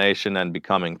nomination and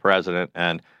becoming president.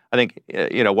 And I think,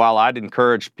 while I'd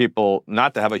encourage people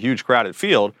not to have a huge crowded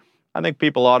field, I think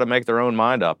people ought to make their own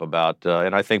mind up about,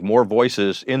 and I think more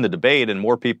voices in the debate and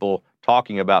more people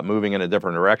talking about moving in a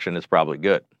different direction is probably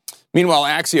good. Meanwhile,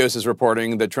 Axios is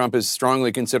reporting that Trump is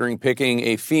strongly considering picking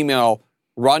a female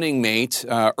running mate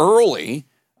early,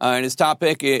 and his top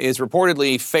pick is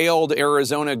reportedly failed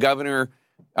Arizona governor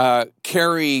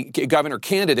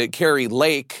candidate Carrie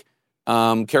Lake.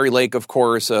 Carrie Lake, of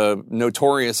course, a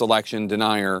notorious election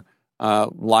denier.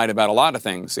 Lied about a lot of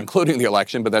things, including the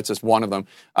election, but that's just one of them.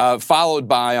 Followed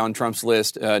by, on Trump's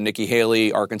list, Nikki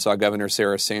Haley, Arkansas Governor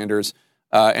Sarah Sanders,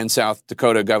 and South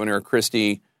Dakota Governor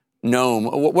Kristi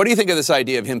Noem. What do you think of this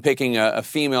idea of him picking a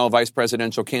female vice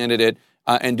presidential candidate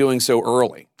and doing so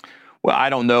early? Well, I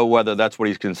don't know whether that's what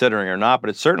he's considering or not, but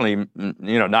it's certainly,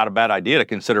 not a bad idea to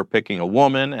consider picking a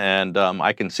woman. And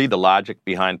I can see the logic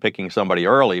behind picking somebody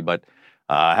early, but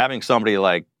having somebody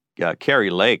like Carrie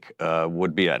Lake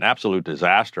would be an absolute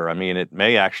disaster. I mean, it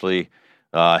may actually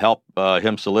help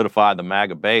him solidify the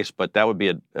MAGA base, but that would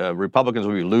be Republicans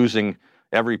would be losing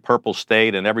every purple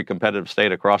state and every competitive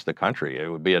state across the country. It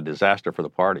would be a disaster for the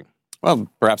party. Well,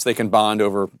 perhaps they can bond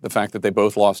over the fact that they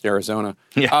both lost Arizona.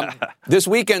 Yeah. This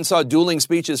weekend saw dueling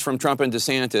speeches from Trump and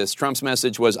DeSantis. Trump's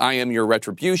message was, "I am your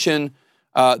retribution."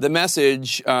 The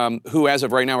message, who as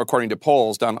of right now, according to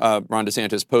polls, Ron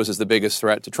DeSantis poses the biggest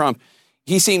threat to Trump.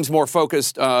 He seems more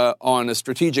focused on a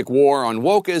strategic war on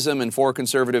wokeism and for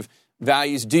conservative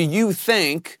values. Do you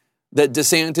think that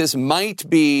DeSantis might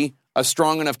be a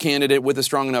strong enough candidate with a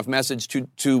strong enough message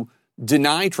to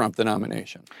deny Trump the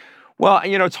nomination? Well,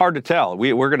 it's hard to tell.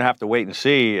 We're going to have to wait and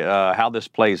see how this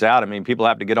plays out. I mean, people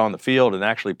have to get on the field and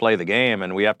actually play the game,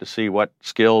 and we have to see what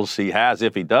skills he has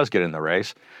if he does get in the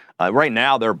race. Right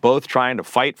now, they're both trying to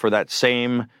fight for that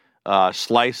same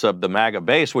slice of the MAGA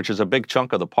base, which is a big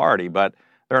chunk of the party, but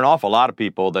there are an awful lot of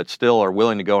people that still are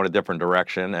willing to go in a different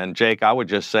direction. And Jake, I would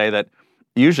just say that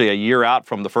usually a year out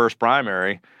from the first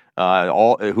primary,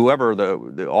 all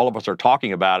of us are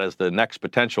talking about as the next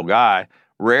potential guy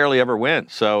rarely ever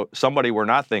wins. So somebody we're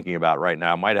not thinking about right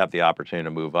now might have the opportunity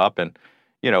to move up. And,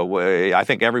 I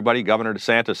think Governor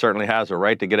DeSantis certainly has a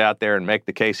right to get out there and make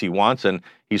the case he wants, and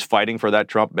he's fighting for that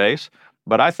Trump base.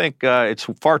 But I think it's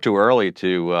far too early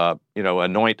to,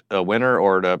 anoint a winner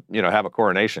or to, have a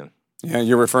coronation. Yeah,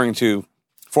 you're referring to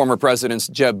former presidents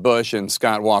Jeb Bush and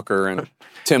Scott Walker and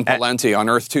Tim Pawlenty on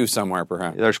Earth 2 somewhere,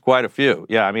 perhaps. There's quite a few.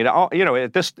 Yeah, I mean,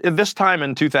 at this time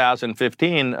in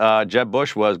 2015, Jeb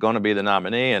Bush was going to be the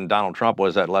nominee and Donald Trump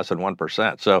was at less than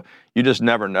 1%. So you just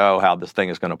never know how this thing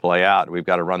is going to play out. We've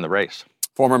got to run the race.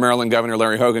 Former Maryland Governor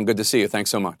Larry Hogan, good to see you. Thanks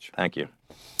so much. Thank you.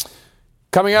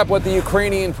 Coming up, what the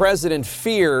Ukrainian president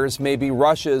fears may be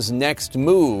Russia's next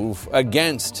move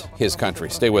against his country.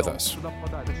 Stay with us.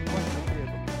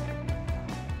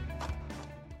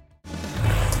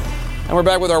 And we're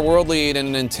back with our world lead in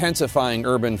an intensifying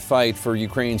urban fight for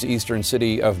Ukraine's eastern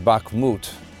city of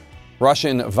Bakhmut.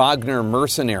 Russian Wagner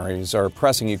mercenaries are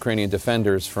pressing Ukrainian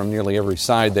defenders from nearly every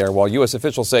side there, while U.S.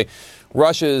 officials say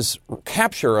Russia's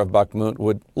capture of Bakhmut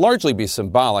would largely be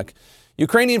symbolic.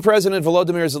 Ukrainian President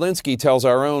Volodymyr Zelensky tells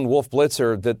our own Wolf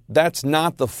Blitzer that that's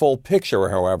not the full picture,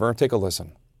 however. Take a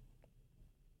listen.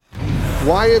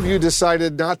 Why have you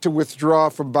decided not to withdraw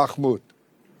from Bakhmut?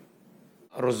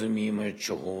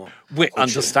 We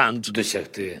understand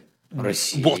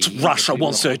what Russia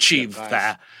wants to achieve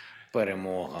there.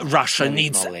 Russia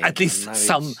needs at least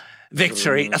some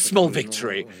victory, a small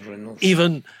victory,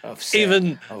 even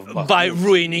by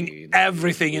ruining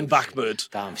everything in Bakhmut,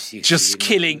 just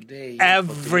killing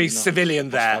every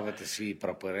civilian there.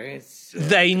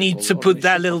 They need to put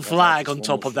their little flag on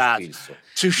top of that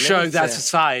to show their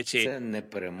society.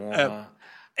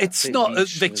 It's not a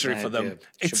victory for them.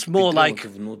 It's more like,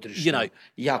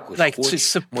 like to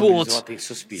support,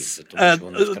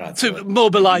 to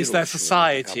mobilize their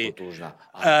society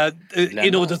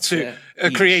in order to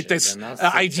create this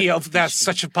idea of there's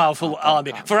such a powerful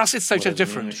army. For us, it's totally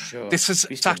different. This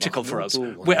is tactical for us.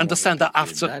 We understand that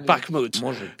after Bakhmut,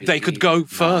 they could go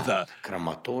further.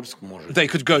 They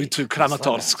could go to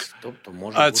Kramatorsk,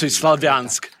 to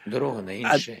Slavyansk.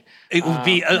 It would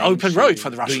be an open road for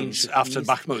the Russians after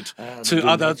Bakhmut to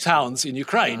other towns in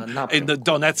Ukraine, in the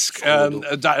Donetsk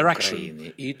direction,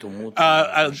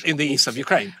 in the east of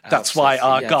Ukraine. That's why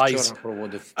our guys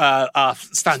are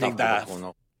standing there.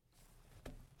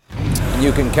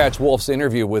 You can catch Wolf's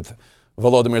interview with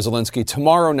Volodymyr Zelensky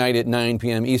tomorrow night at 9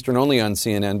 p.m. Eastern, only on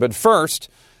CNN. But first,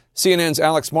 CNN's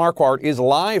Alex Marquardt is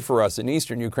live for us in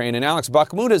eastern Ukraine. And Alex,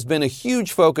 Bakhmut has been a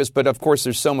huge focus, but of course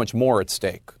there's so much more at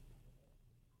stake.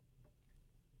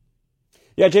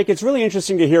 Yeah, Jake, it's really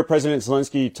interesting to hear President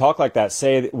Zelensky talk like that,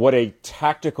 say what a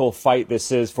tactical fight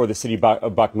this is for the city of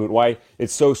Bakhmut, why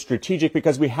it's so strategic,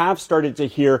 because we have started to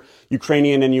hear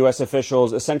Ukrainian and U.S.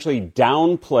 officials essentially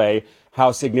downplay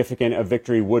how significant a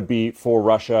victory would be for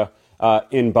Russia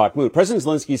in Bakhmut. President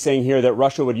Zelensky is saying here that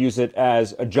Russia would use it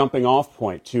as a jumping off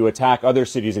point to attack other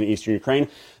cities in eastern Ukraine.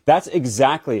 That's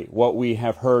exactly what we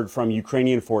have heard from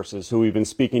Ukrainian forces who we've been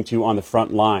speaking to on the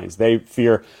front lines. They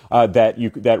fear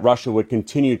that Russia would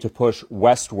continue to push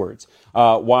westwards,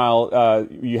 while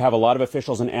you have a lot of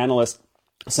officials and analysts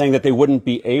saying that they wouldn't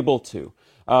be able to.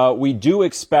 We do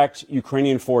expect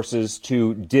Ukrainian forces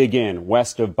to dig in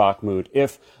west of Bakhmut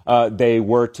if they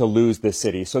were to lose the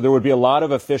city. So there would be a lot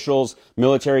of officials,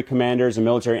 military commanders, and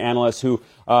military analysts who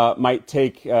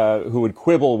who would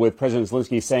quibble with President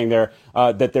Zelensky saying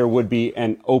that there would be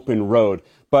an open road.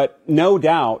 But no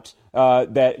doubt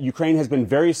that Ukraine has been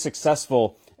very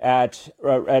successful at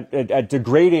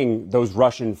degrading those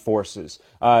Russian forces.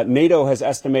 NATO has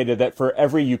estimated that for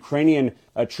every Ukrainian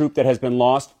troop that has been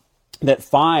lost, that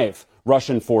 5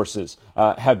 Russian forces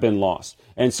have been lost.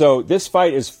 And so this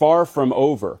fight is far from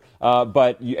over,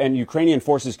 and Ukrainian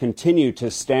forces continue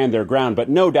to stand their ground. But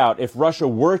no doubt, if Russia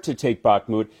were to take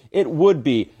Bakhmut, it would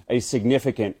be a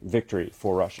significant victory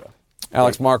for Russia.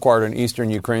 Alex Marquardt in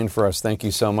eastern Ukraine for us. Thank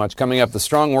you so much. Coming up, the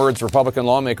strong words Republican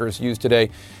lawmakers used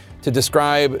today to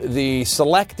describe the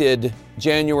selected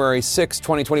January 6,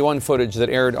 2021 footage that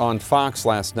aired on Fox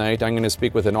last night. I'm going to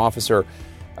speak with an officer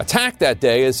attacked that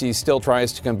day as he still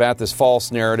tries to combat this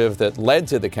false narrative that led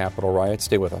to the Capitol riot.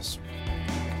 Stay with us.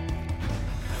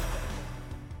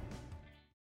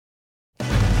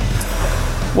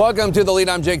 Welcome to The Lead.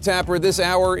 I'm Jake Tapper. This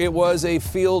hour, it was a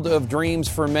field of dreams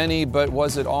for many, but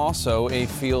was it also a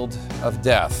field of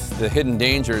death? The hidden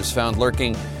dangers found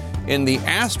lurking in the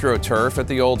AstroTurf at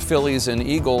the old Phillies and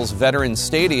Eagles Veterans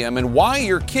Stadium, and why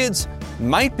your kids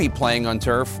might be playing on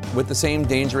turf with the same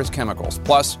dangerous chemicals.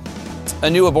 Plus, a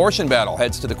new abortion battle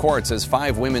heads to the courts as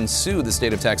 5 women sue the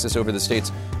state of Texas over the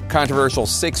state's controversial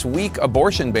 6-week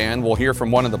abortion ban. We'll hear from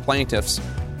one of the plaintiffs.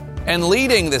 And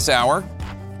leading this hour,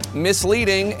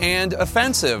 misleading and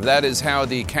offensive. That is how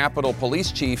the Capitol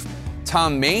Police Chief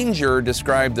Tom Manger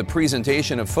described the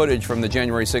presentation of footage from the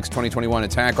January 6, 2021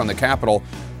 attack on the Capitol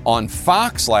on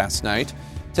Fox last night.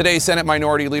 Today, Senate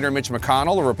Minority Leader Mitch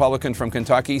McConnell, a Republican from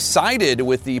Kentucky, sided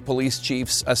with the police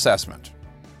chief's assessment.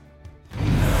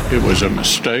 It was a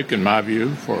mistake, in my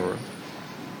view, for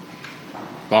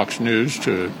Fox News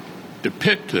to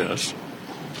depict this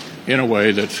in a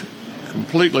way that's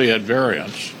completely at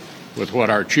variance with what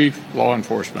our chief law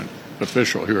enforcement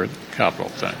official here at the Capitol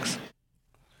thinks.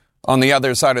 On the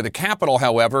other side of the Capitol,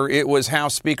 however, it was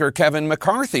House Speaker Kevin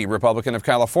McCarthy, Republican of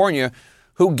California,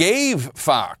 who gave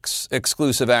Fox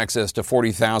exclusive access to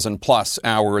 40,000 plus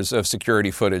hours of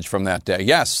security footage from that day.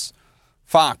 Yes,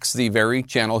 Fox, the very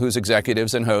channel whose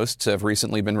executives and hosts have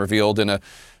recently been revealed in a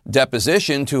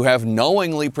deposition to have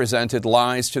knowingly presented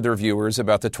lies to their viewers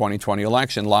about the 2020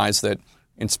 election, lies that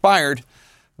inspired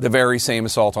the very same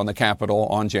assault on the Capitol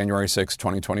on January 6,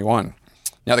 2021.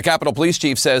 Now, the Capitol Police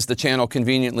Chief says the channel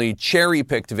conveniently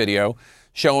cherry-picked video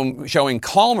showing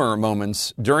calmer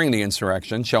moments during the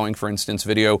insurrection, showing, for instance,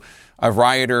 video of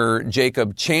rioter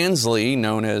Jacob Chansley,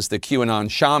 known as the QAnon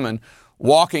shaman,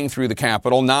 walking through the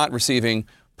Capitol, not receiving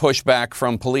pushback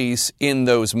from police in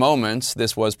those moments.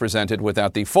 This was presented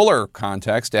without the fuller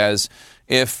context, as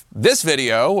if this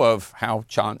video of how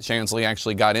Chansley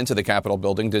actually got into the Capitol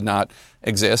building did not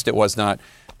exist. It was not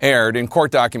aired. In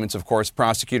court documents, of course,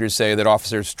 prosecutors say that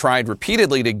officers tried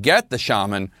repeatedly to get the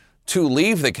shaman to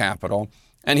leave the Capitol,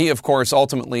 and he, of course,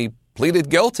 ultimately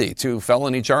pleaded guilty to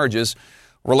felony charges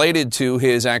related to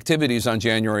his activities on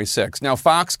January 6th. Now,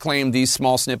 Fox claimed these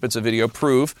small snippets of video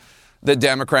prove that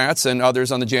Democrats and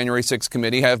others on the January 6th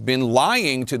committee have been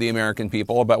lying to the American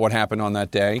people about what happened on that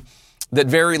day, that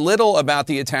very little about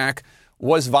the attack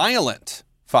was violent,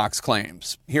 Fox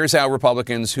claims. Here's how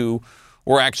Republicans who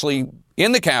were actually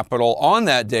in the Capitol on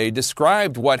that day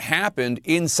described what happened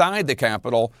inside the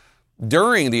Capitol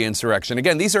during the insurrection.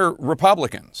 Again, these are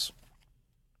Republicans.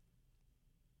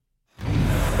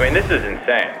 I mean, this is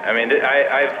insane. I mean,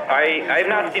 I've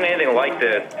not seen anything like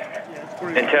this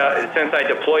since I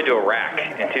deployed to Iraq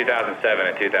in 2007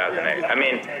 and 2008. I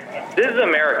mean, this is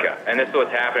America, and this is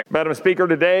what's happening. Madam Speaker,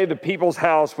 today the People's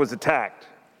House was attacked,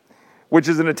 which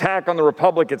is an attack on the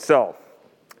Republic itself.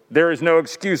 There is no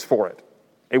excuse for it.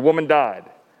 A woman died,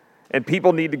 and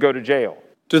people need to go to jail.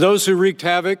 To those who wreaked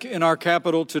havoc in our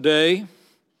Capitol today,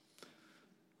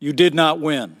 you did not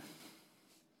win.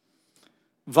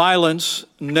 Violence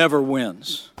never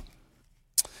wins.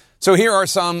 So here are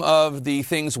some of the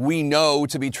things we know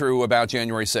to be true about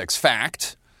January 6th.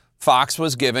 Fact, Fox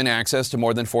was given access to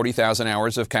more than 40,000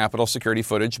 hours of Capitol security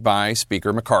footage by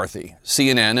Speaker McCarthy.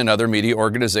 CNN and other media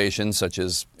organizations such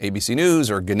as ABC News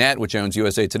or Gannett, which owns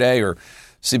USA Today, or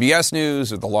CBS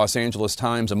News or the Los Angeles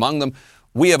Times, among them.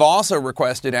 We have also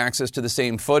requested access to the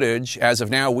same footage. As of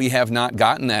now, we have not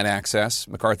gotten that access.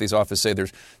 McCarthy's office say they're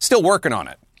still working on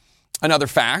it. Another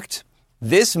fact,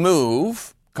 this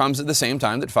move comes at the same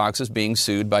time that Fox is being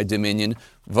sued by Dominion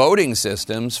Voting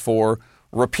Systems for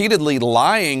repeatedly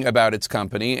lying about its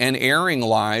company and airing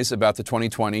lies about the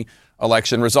 2020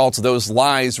 election results. Those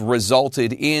lies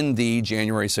resulted in the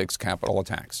January 6th Capitol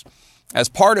attacks. As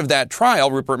part of that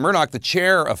trial, Rupert Murdoch, the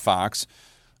chair of Fox,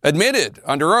 admitted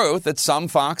under oath that some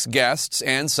Fox guests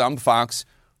and some Fox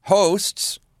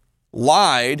hosts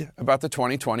lied about the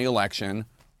 2020 election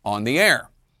on the air.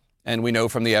 And we know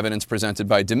from the evidence presented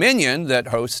by Dominion that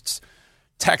hosts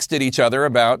texted each other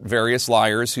about various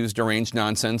liars whose deranged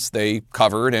nonsense they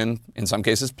covered and, in some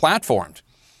cases, platformed.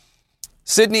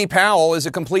 Sidney Powell is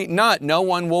a complete nut. No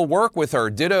one will work with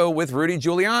her. Ditto with Rudy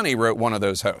Giuliani, wrote one of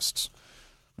those hosts.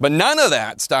 But none of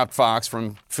that stopped Fox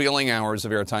from filling hours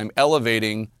of airtime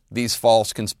elevating these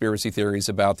false conspiracy theories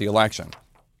about the election.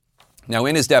 Now,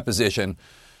 in his deposition,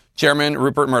 Chairman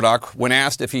Rupert Murdoch, when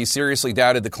asked if he seriously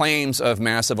doubted the claims of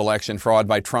massive election fraud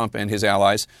by Trump and his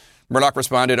allies, Murdoch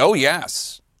responded, "Oh,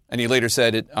 yes." And he later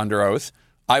said it under oath,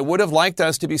 "I would have liked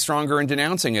us to be stronger in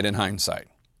denouncing it in hindsight."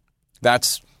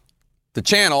 That's the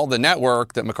channel, the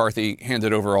network that McCarthy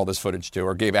handed over all this footage to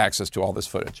or gave access to all this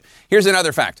footage. Here's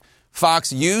another fact.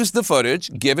 Fox used the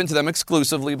footage given to them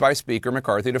exclusively by Speaker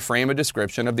McCarthy to frame a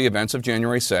description of the events of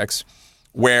January 6th,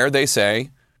 where they say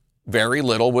very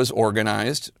little was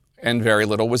organized and very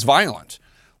little was violent,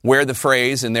 where the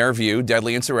phrase, in their view,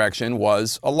 deadly insurrection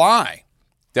was a lie.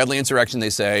 Deadly insurrection, they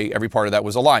say, every part of that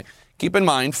was a lie. Keep in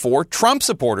mind, 4 Trump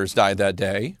supporters died that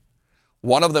day.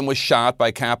 One of them was shot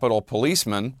by Capitol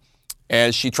policemen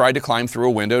as she tried to climb through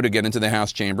a window to get into the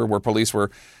House chamber where police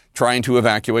were trying to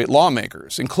evacuate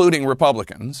lawmakers, including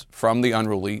Republicans, from the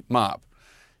unruly mob.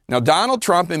 Now, Donald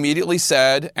Trump immediately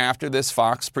said after this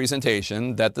Fox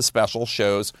presentation that the special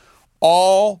shows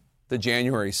all the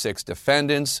January 6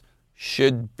 defendants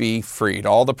should be freed.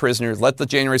 All the prisoners, let the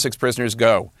January 6 prisoners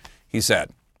go, he said.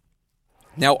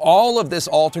 Now, all of this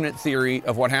alternate theory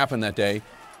of what happened that day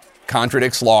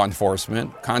contradicts law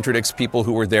enforcement, contradicts people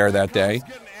who were there that day,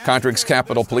 contradicts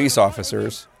Capitol police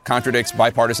officers, contradicts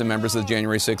bipartisan members of the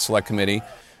January 6th Select Committee,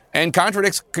 and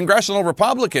contradicts congressional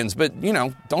Republicans. But,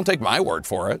 don't take my word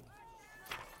for it.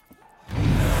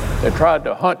 They tried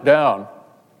to hunt down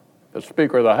the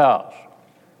Speaker of the House.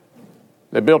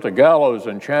 They built a gallows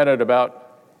and chanted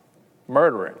about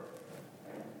murdering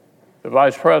the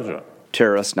Vice President.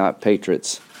 Terrorists, not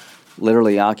patriots,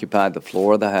 literally occupied the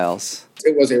floor of the House.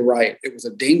 It was a riot. It was a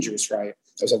dangerous riot.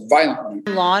 It was a violent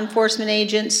one. Law enforcement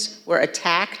agents were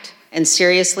attacked and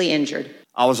seriously injured.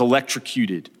 I was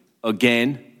electrocuted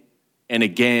again and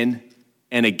again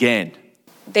and again.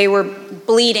 They were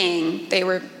bleeding. They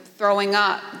were throwing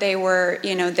up. They were,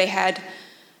 they had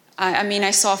I mean, I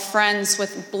saw friends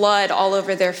with blood all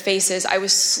over their faces. I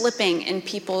was slipping in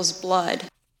people's blood.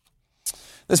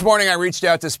 This morning, I reached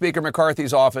out to Speaker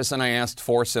McCarthy's office and I asked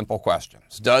 4 simple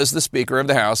questions. Does the Speaker of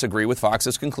the House agree with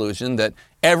Fox's conclusion that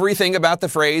everything about the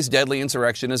phrase deadly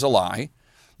insurrection is a lie?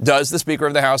 Does the Speaker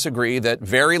of the House agree that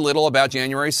very little about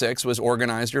January 6th was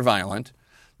organized or violent?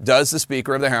 Does the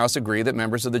Speaker of the House agree that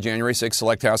members of the January 6th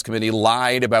Select House Committee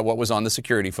lied about what was on the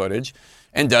security footage?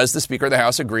 And does the Speaker of the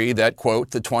House agree that, quote,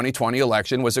 the 2020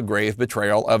 election was a grave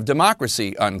betrayal of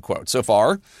democracy, unquote? So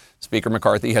far, Speaker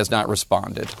McCarthy has not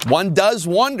responded. One does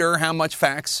wonder how much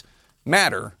facts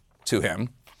matter to him.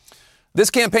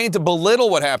 This campaign to belittle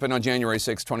what happened on January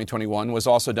 6, 2021 was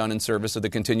also done in service of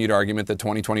the continued argument that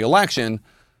 2020 election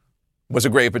was a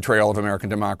grave betrayal of American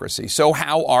democracy. So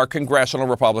how are congressional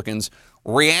Republicans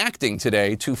reacting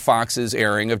today to Fox's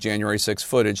airing of January 6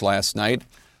 footage last night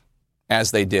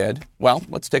as they did? Well,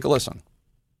 let's take a listen.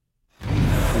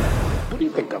 What do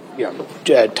you think of,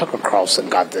 Tucker Carlson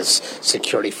got this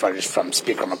security footage from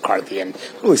Speaker McCarthy and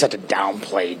really started to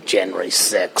downplay January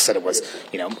 6th, said it was,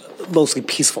 mostly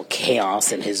peaceful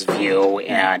chaos in his view,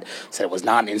 and said it was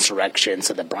not an insurrection,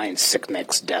 said that Brian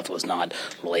Sicknick's death was not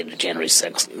related to January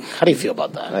 6th. How do you feel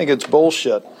about that? I think it's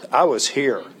bullshit. I was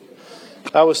here.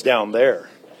 I was down there.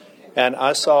 And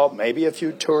I saw maybe a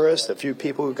few tourists, a few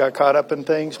people who got caught up in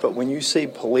things, but when you see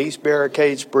police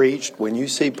barricades breached, when you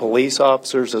see police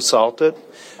officers assaulted,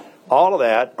 all of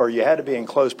that, or you had to be in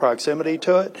close proximity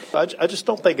to it, I just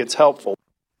don't think it's helpful.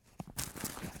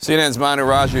 CNN's Manu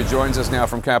Raju joins us now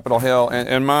from Capitol Hill.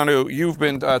 And Manu, you've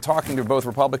been talking to both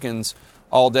Republicans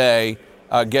all day,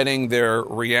 getting their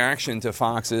reaction to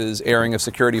Fox's airing of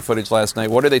security footage last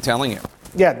night. What are they telling you?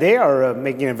 Yeah, they are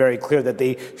making it very clear that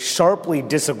they sharply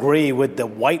disagree with the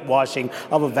whitewashing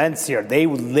of events here. They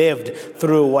lived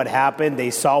through what happened. They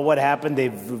saw what happened.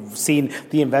 They've seen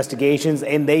the investigations,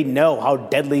 and they know how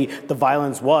deadly the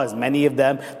violence was. Many of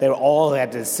them, they all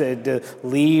had to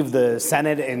leave the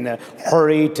Senate in a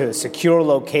hurry to secure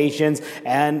locations,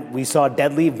 and we saw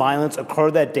deadly violence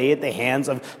occur that day at the hands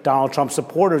of Donald Trump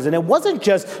supporters. And it wasn't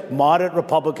just moderate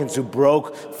Republicans who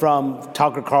broke from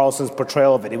Tucker Carlson's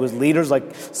portrayal of it. It was leaders like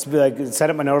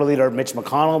Senate Minority Leader Mitch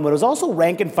McConnell, but it was also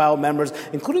rank-and-file members,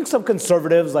 including some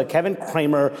conservatives like Kevin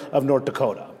Cramer of North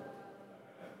Dakota.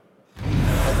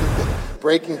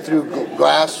 Breaking through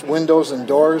glass windows and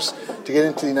doors to get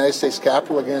into the United States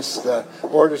Capitol against the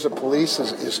orders of police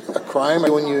is a crime.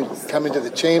 When you come into the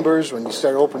chambers, when you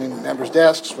start opening members'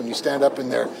 desks, when you stand up in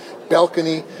their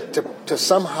balcony, to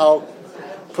somehow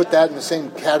put that in the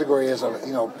same category as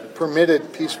a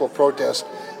permitted peaceful protest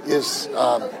is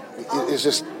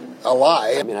just a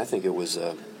lie. I mean, I think it was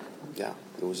it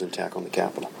was an attack on the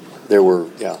Capitol. There were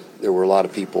a lot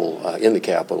of people in the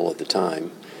Capitol at the time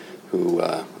who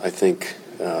I think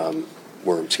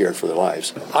were scared for their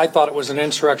lives. I thought it was an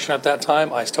insurrection at that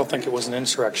time. I still think it was an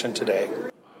insurrection today.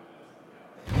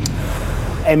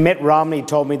 And Mitt Romney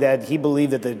told me that he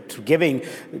believed that giving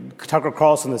Tucker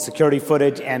Carlson the security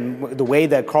footage and the way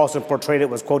that Carlson portrayed it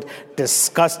was, quote,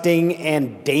 disgusting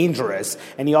and dangerous.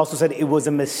 And he also said it was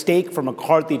a mistake for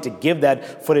McCarthy to give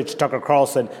that footage to Tucker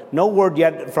Carlson. No word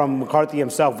yet from McCarthy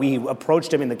himself. We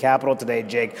approached him in the Capitol today,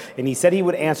 Jake, and he said he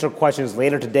would answer questions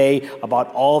later today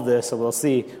about all of this, so we'll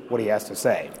see what he has to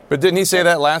say. But didn't he say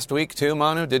that last week too,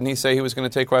 Manu? Didn't he say he was going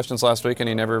to take questions last week and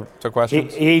he never took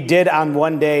questions? He did on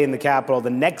one day in the Capitol.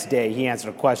 The next day, he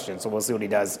answered a question, so we'll see what he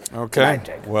does. Okay.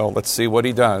 Tonight, well, let's see what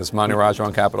he does. Manu Raju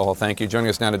on Capitol Hill, thank you. Joining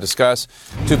us now to discuss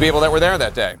 2 people that were there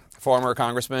that day. Former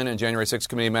Congressman and January 6th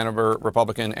Committee member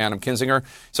Republican Adam Kinzinger.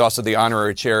 He's also the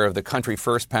honorary chair of the Country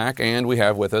First PAC. And we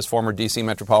have with us former D.C.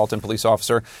 Metropolitan Police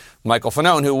Officer Michael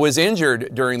Fanone, who was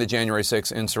injured during the January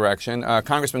 6th insurrection.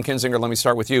 Congressman Kinzinger, let me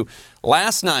start with you.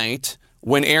 Last night,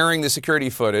 when airing the security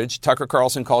footage, Tucker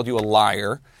Carlson called you a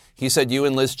liar. He said you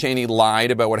and Liz Cheney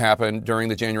lied about what happened during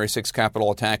the January 6th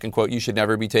Capitol attack and, quote, you should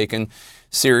never be taken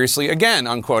seriously again,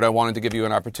 unquote. I wanted to give you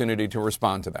an opportunity to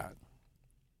respond to that.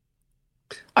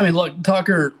 I mean, look,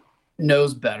 Tucker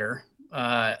knows better.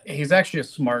 He's actually a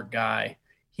smart guy.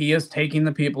 He is taking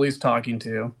the people he's talking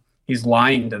to. He's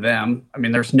lying to them. I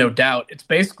mean, there's no doubt. It's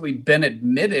basically been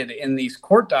admitted in these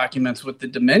court documents with the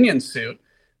Dominion suit,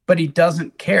 but he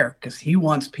doesn't care because he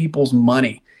wants people's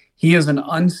money. He is an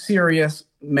unserious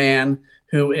man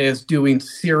who is doing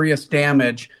serious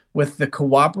damage with the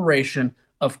cooperation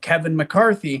of Kevin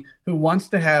McCarthy, who wants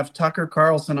to have Tucker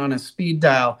Carlson on his speed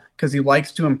dial because he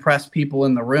likes to impress people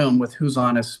in the room with who's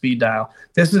on his speed dial.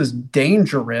 This is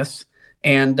dangerous.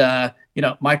 And,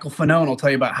 Michael Fanone will tell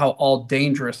you about how all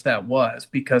dangerous that was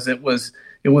because it was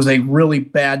a really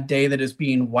bad day that is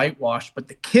being whitewashed. But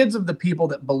the kids of the people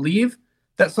that believe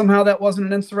that somehow that wasn't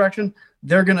an insurrection,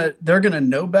 they're gonna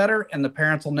know better, and the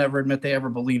parents will never admit they ever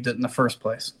believed it in the first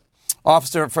place.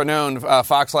 Officer Fanone,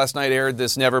 Fox last night aired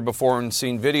this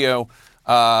never-before-seen video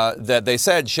that they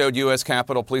said showed U.S.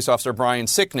 Capitol Police Officer Brian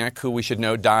Sicknick, who we should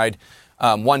know died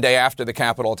one day after the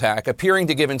Capitol attack, appearing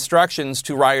to give instructions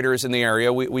to rioters in the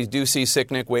area. We do see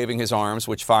Sicknick waving his arms,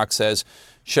 which Fox says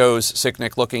shows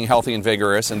Sicknick looking healthy and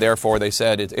vigorous, and therefore they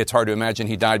said it's hard to imagine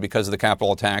he died because of the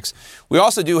Capitol attacks. We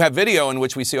also do have video in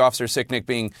which we see Officer Sicknick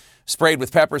being sprayed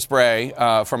with pepper spray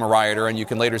from a rioter, and you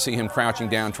can later see him crouching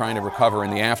down trying to recover in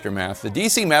the aftermath. The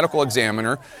D.C. medical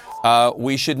examiner,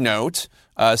 we should note,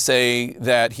 say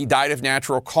that he died of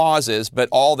natural causes, but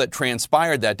all that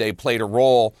transpired that day played a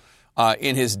role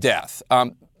in his death.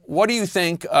 What do you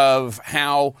think of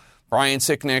how Brian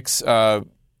Sicknick's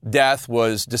death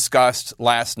was discussed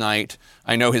last night?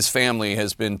 I know his family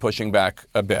has been pushing back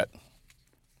a bit.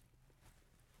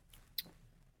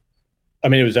 I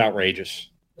mean, it was outrageous.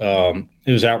 It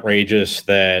was outrageous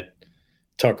that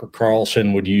Tucker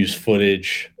Carlson would use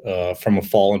footage from a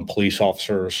fallen police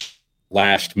officer's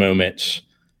last moments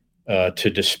to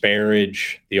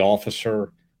disparage the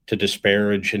officer, to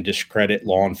disparage and discredit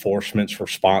law enforcement's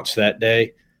response that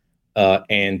day,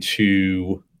 and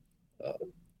to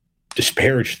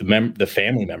disparage the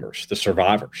family members, the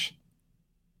survivors.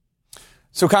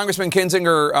 So Congressman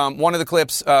Kinzinger, one of the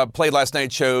clips played last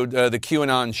night showed the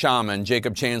QAnon shaman,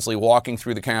 Jacob Chansley, walking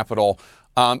through the Capitol.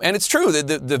 And it's true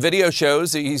that the video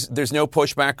shows there's no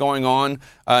pushback going on.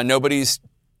 Nobody's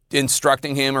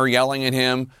instructing him or yelling at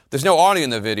him. There's no audio in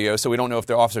the video, so we don't know if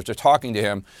the officers are talking to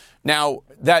him. Now,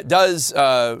 that does,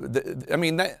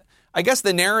 I guess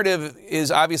the narrative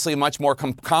is obviously much more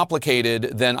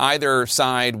complicated than either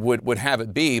side would have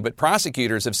it be, but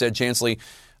prosecutors have said Chansley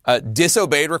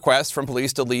disobeyed requests from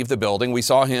police to leave the building. We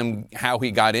saw how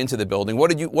he got into the building. What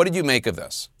did you make of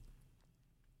this?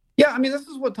 Yeah, I mean, this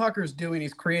is what Tucker's doing.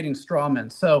 He's creating straw men.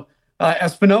 So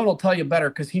as Fanone will tell you better,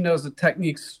 because he knows the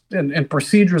techniques and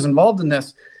procedures involved in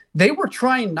this, they were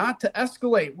trying not to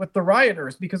escalate with the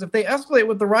rioters, because if they escalate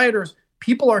with the rioters,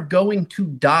 people are going to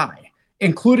die,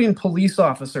 including police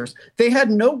officers. They had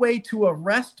no way to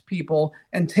arrest people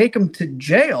and take them to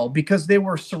jail because they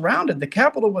were surrounded. The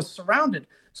Capitol was surrounded.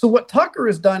 So what Tucker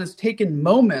has done is taken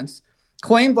moments,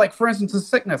 claimed, like, for instance, the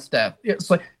Sicknick's death.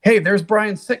 It's like, hey, there's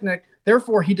Brian Sicknick,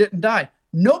 therefore he didn't die.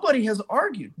 Nobody has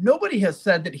argued. Nobody has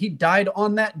said that he died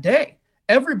on that day.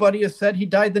 Everybody has said he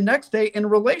died the next day in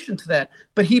relation to that.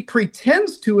 But he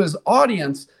pretends to his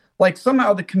audience like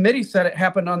somehow the committee said it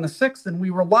happened on the 6th and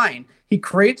we were lying. He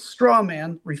creates straw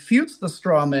man, refutes the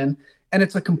straw man, and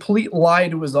it's a complete lie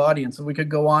to his audience. And we could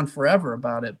go on forever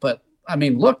about it. But, I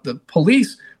mean, look, the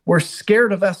police were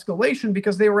scared of escalation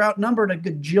because they were outnumbered a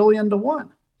gajillion to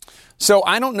 1. So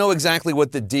I don't know exactly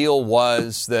what the deal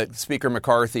was that Speaker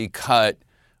McCarthy cut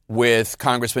with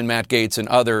Congressman Matt Gaetz and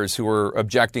others who were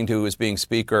objecting to his being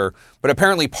Speaker. But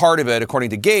apparently part of it,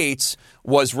 according to Gaetz,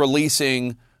 was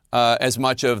releasing as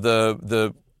much of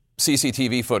the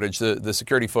CCTV footage, the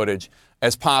security footage,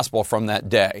 as possible from that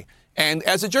day. And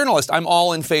as a journalist, I'm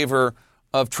all in favor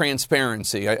of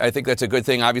transparency. I think that's a good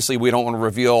thing. Obviously, we don't want to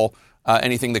reveal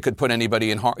anything that could put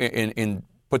anybody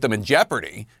put them in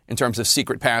jeopardy in terms of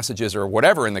secret passages or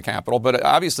whatever in the Capitol. But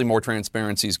obviously, more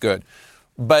transparency is good.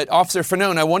 But Officer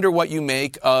Fanone, I wonder what you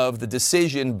make of the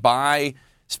decision by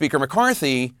Speaker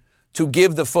McCarthy to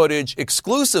give the footage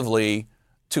exclusively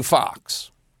to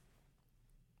Fox.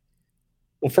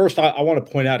 Well, first, I want to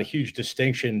point out a huge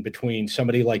distinction between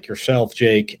somebody like yourself,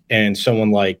 Jake, and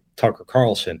someone like Tucker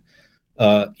Carlson.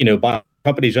 By the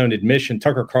company's own admission,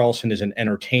 Tucker Carlson is an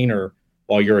entertainer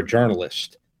while you're a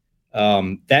journalist.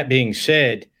 That being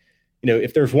said,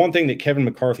 if there's one thing that Kevin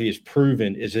McCarthy has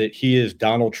proven is that he is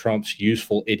Donald Trump's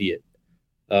useful idiot.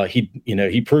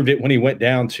 He proved it when he went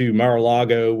down to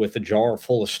Mar-a-Lago with a jar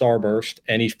full of Starburst,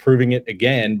 and he's proving it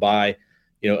again by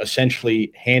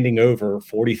essentially handing over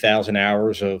 40,000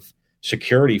 hours of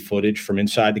security footage from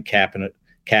inside the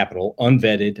Capitol,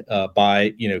 unvetted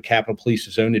by Capitol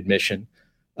Police's own admission,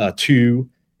 to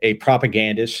a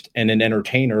propagandist and an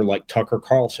entertainer like Tucker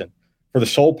Carlson, for the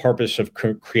sole purpose of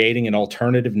creating an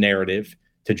alternative narrative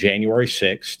to January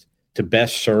 6th to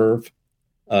best serve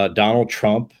Donald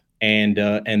Trump and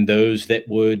those that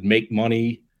would make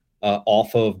money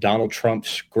off of Donald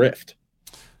Trump's grift.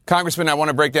 Congressman, I want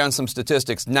to break down some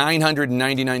statistics.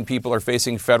 999 people are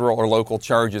facing federal or local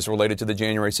charges related to the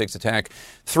January 6th attack.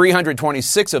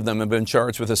 326 of them have been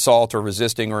charged with assault or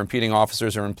resisting or impeding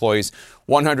officers or employees.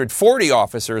 140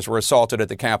 officers were assaulted at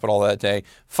the Capitol that day.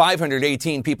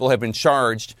 518 people have been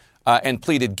charged and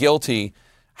pleaded guilty.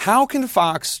 How can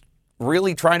Fox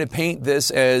really try to paint this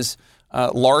as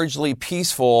largely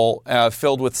peaceful,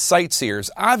 filled with sightseers.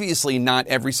 Obviously, not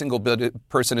every single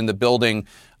person in the building.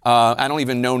 I don't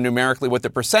even know numerically what the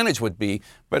percentage would be,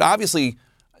 but obviously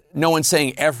no one's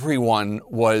saying everyone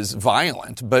was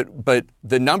violent, but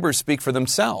the numbers speak for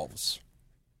themselves.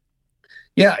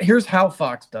 Yeah, here's how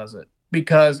Fox does it,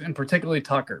 and particularly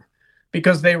Tucker,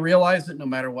 because they realize that no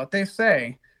matter what they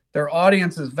say, their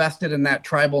audience is vested in that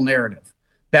tribal narrative.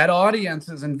 That audience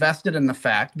is invested in the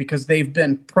fact because they've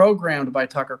been programmed by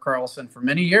Tucker Carlson for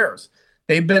many years.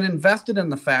 They've been invested in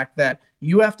the fact that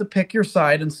you have to pick your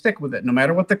side and stick with it, no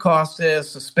matter what the cost is.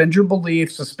 Suspend your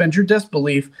belief, suspend your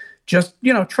disbelief. Just,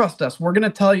 trust us. We're going to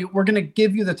tell you, we're going to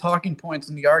give you the talking points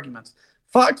and the arguments.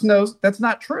 Fox knows that's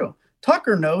not true.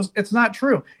 Tucker knows it's not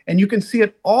true. And you can see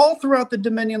it all throughout the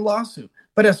Dominion lawsuit.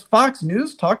 But has Fox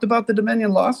News talked about the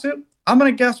Dominion lawsuit? I'm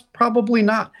going to guess probably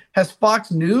not. Has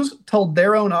Fox News told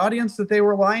their own audience that they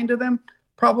were lying to them?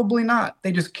 Probably not.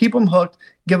 They just keep them hooked,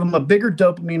 give them a bigger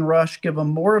dopamine rush, give them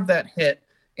more of that hit,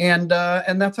 and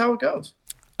that's how it goes.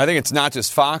 I think it's not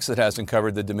just Fox that hasn't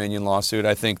covered the Dominion lawsuit.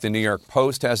 I think the New York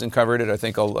Post hasn't covered it. I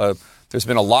think there's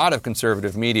been a lot of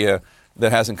conservative media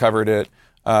that hasn't covered it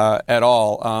at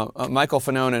all. Michael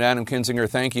Fanone and Adam Kinzinger,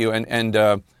 thank you.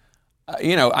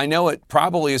 I know it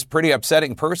probably is pretty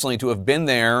upsetting personally to have been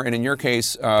there, and in your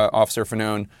case, Officer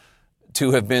Fanone, to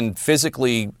have been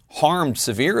physically harmed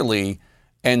severely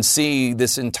and see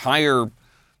this entire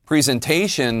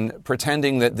presentation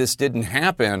pretending that this didn't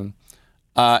happen.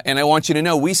 And I want you to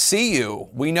know, we see you.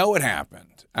 We know it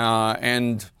happened.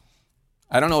 And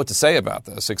I don't know what to say about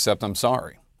this, except I'm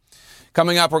sorry.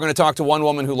 Coming up, we're going to talk to one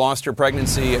woman who lost her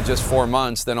pregnancy at just 4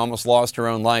 months, then almost lost her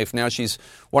own life. Now she's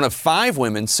one of 5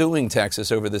 women suing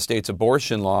Texas over the state's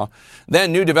abortion law.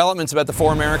 Then new developments about the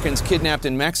 4 Americans kidnapped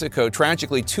in Mexico.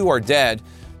 Tragically, 2 are dead.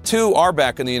 2 are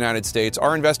back in the United States.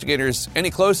 Are investigators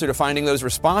any closer to finding those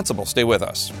responsible? Stay with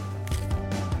us.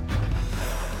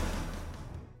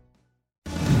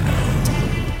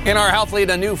 In our health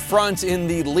lead, a new front in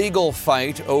the legal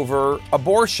fight over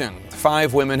abortion.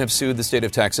 5 women have sued the state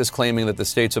of Texas, claiming that the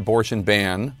state's abortion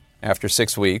ban, after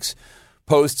 6 weeks,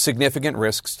 posed significant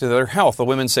risks to their health. The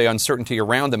women say uncertainty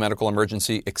around the medical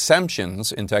emergency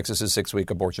exemptions in Texas's 6-week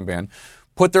abortion ban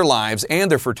put their lives and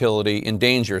their fertility in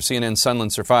danger. CNN's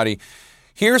Sunland Sarfati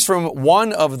hears from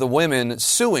one of the women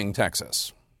suing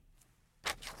Texas.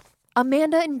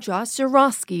 Amanda and Josh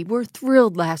Zarowski were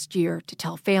thrilled last year to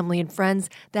tell family and friends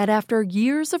that after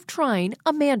years of trying,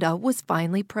 Amanda was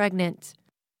finally pregnant.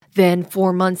 Then,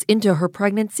 4 months into her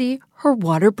pregnancy, her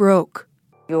water broke.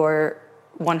 You're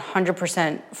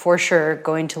 100% for sure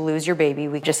going to lose your baby.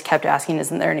 We just kept asking,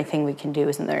 isn't there anything we can do?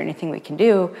 Isn't there anything we can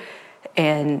do?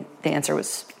 And the answer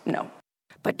was no.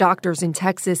 But doctors in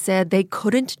Texas said they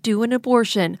couldn't do an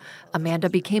abortion. Amanda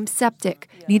became septic,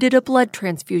 needed a blood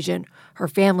transfusion. Her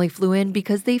family flew in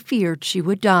because they feared she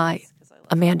would die.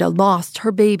 Amanda lost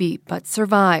her baby, but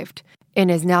survived, and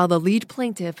is now the lead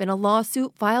plaintiff in a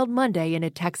lawsuit filed Monday in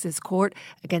a Texas court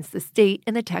against the state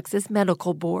and the Texas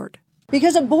Medical Board.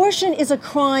 Because abortion is a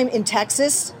crime in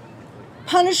Texas,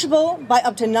 punishable by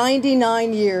up to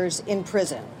 99 years in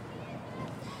prison.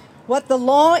 What the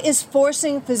law is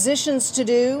forcing physicians to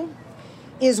do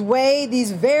is weigh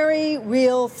these very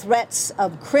real threats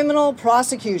of criminal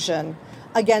prosecution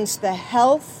against the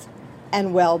health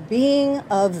and well-being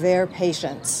of their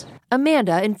patients.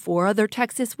 Amanda and 4 other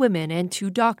Texas women and 2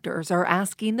 doctors are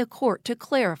asking the court to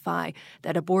clarify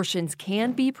that abortions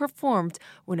can be performed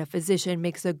when a physician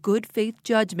makes a good faith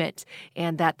judgment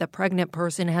and that the pregnant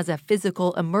person has a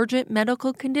physical emergent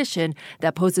medical condition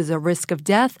that poses a risk of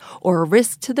death or a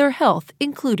risk to their health,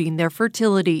 including their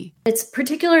fertility. It's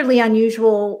particularly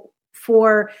unusual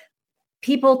for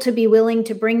people to be willing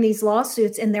to bring these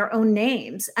lawsuits in their own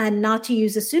names and not to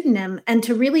use a pseudonym and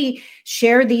to really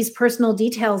share these personal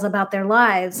details about their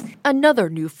lives.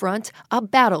 Another new front, a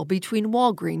battle between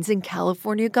Walgreens and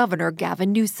California Governor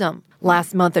Gavin Newsom.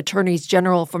 Last month, attorneys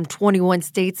general from 21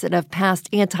 states that have passed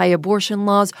anti-abortion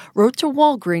laws wrote to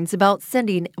Walgreens about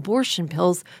sending abortion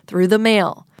pills through the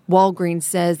mail. Walgreens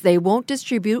says they won't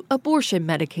distribute abortion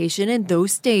medication in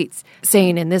those states,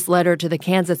 saying in this letter to the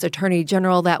Kansas Attorney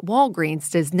General that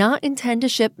Walgreens does not intend to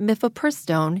ship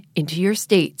mifepristone into your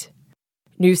state.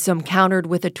 Newsom countered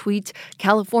with a tweet,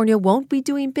 California won't be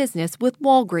doing business with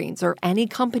Walgreens or any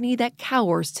company that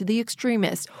cowers to the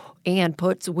extremists and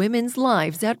puts women's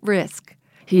lives at risk.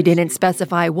 He didn't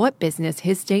specify what business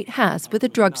his state has with a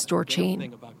drugstore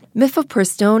chain.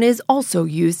 Mifepristone is also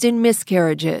used in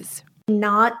miscarriages.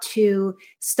 Not to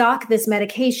stock this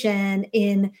medication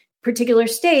in particular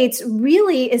states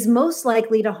really is most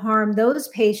likely to harm those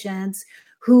patients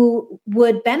who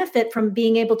would benefit from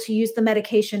being able to use the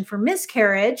medication for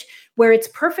miscarriage, where it's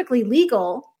perfectly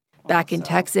legal. Back in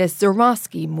Texas,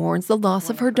 Zorowski mourns the loss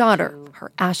of her daughter,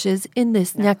 her ashes in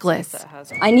this necklace.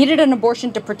 I needed an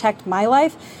abortion to protect my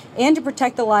life and to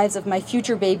protect the lives of my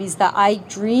future babies that I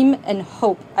dream and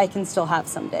hope I can still have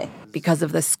someday. Because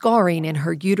of the scarring in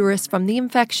her uterus from the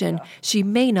infection, she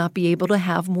may not be able to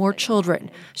have more children.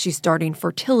 She's starting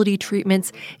fertility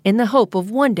treatments in the hope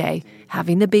of one day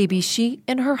having the baby she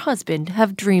and her husband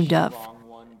have dreamed of.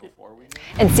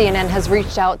 And CNN has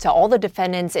reached out to all the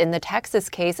defendants in the Texas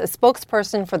case. A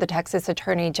spokesperson for the Texas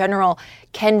Attorney General,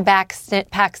 Ken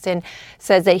Paxton,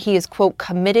 says that he is, quote,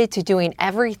 committed to doing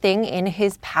everything in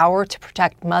his power to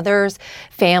protect mothers,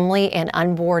 family, and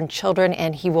unborn children,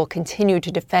 and he will continue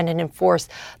to defend and enforce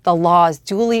the laws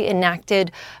duly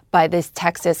enacted by this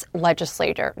Texas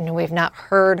legislator. And we have not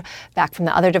heard back from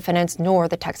the other defendants nor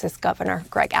the Texas governor,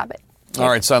 Greg Abbott. All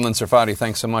right, Sadlin Sarfati,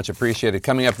 thanks so much. Appreciate it.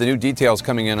 Coming up, the new details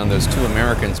coming in on those 2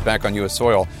 Americans back on U.S.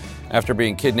 soil after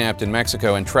being kidnapped in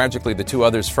Mexico, and tragically the 2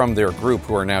 others from their group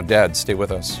who are now dead. Stay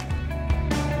with us.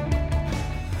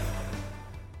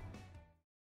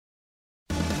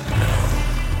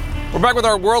 We're back with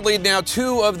our world lead now.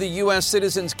 2 of the U.S.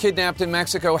 citizens kidnapped in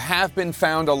Mexico have been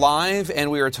found alive, and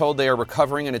we are told they are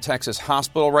recovering in a Texas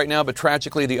hospital right now. But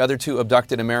tragically, the other 2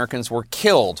 abducted Americans were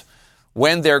killed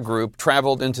when their group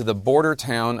traveled into the border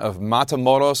town of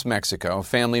Matamoros, Mexico.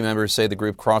 Family members say the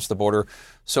group crossed the border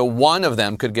so one of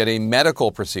them could get a medical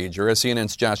procedure. As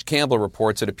CNN's Josh Campbell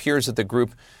reports, it appears that the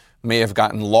group may have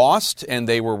gotten lost and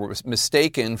they were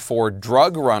mistaken for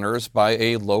drug runners by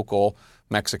a local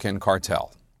Mexican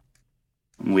cartel.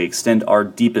 We extend our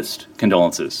deepest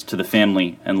condolences to the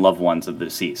family and loved ones of the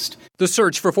deceased. The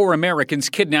search for 4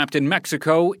 Americans kidnapped in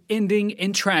Mexico ending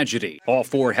in tragedy. All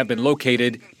 4 have been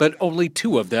located, but only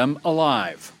 2 of them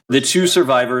alive. The 2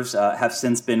 survivors have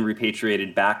since been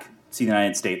repatriated back to the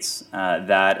United States.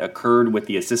 That occurred with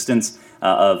the assistance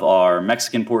of our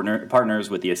Mexican partners,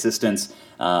 with the assistance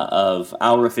of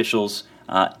our officials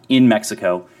in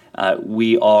Mexico.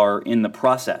 We are in the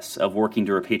process of working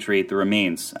to repatriate the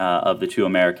remains of the 2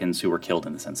 Americans who were killed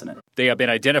in this incident. They have been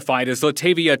identified as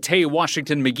Latavia Tay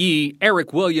Washington McGee,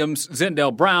 Eric Williams,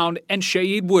 Zendel Brown, and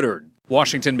Shaeed Woodard.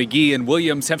 Washington McGee and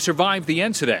Williams have survived the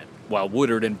incident, while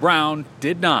Woodard and Brown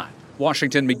did not.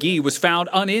 Washington McGee was found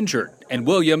uninjured, and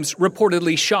Williams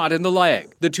reportedly shot in the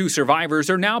leg. The 2 survivors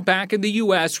are now back in the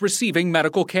U.S. receiving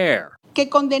medical care.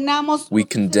 We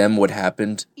condemn what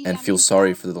happened and feel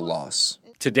sorry for the loss.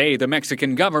 Today, the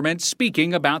Mexican government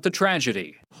speaking about the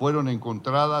tragedy.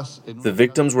 The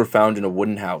victims were found in a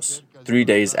wooden house 3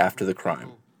 days after the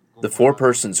crime. The 4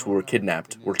 persons who were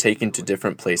kidnapped were taken to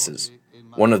different places,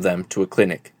 one of them to a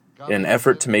clinic, in an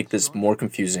effort to make this more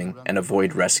confusing and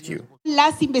avoid rescue.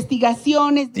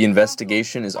 The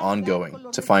investigation is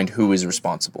ongoing to find who is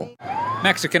responsible.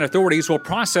 Mexican authorities will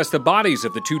process the bodies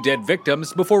of the 2 dead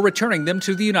victims before returning them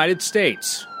to the United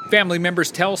States. Family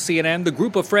members tell CNN the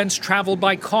group of friends traveled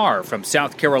by car from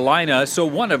South Carolina so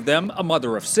one of them, a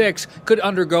mother of 6, could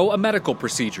undergo a medical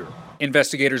procedure.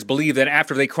 Investigators believe that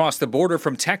after they crossed the border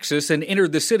from Texas and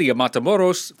entered the city of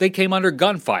Matamoros, they came under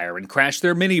gunfire and crashed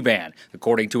their minivan,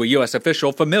 according to a U.S.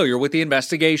 official familiar with the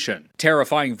investigation.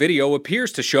 Terrifying video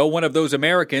appears to show one of those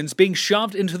Americans being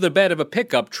shoved into the bed of a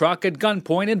pickup truck at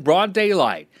gunpoint in broad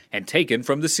daylight and taken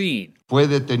from the scene.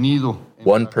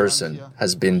 One person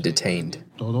has been detained.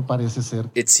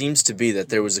 It seems to be that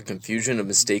there was a confusion of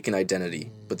mistaken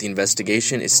identity, but the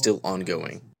investigation is still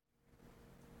ongoing.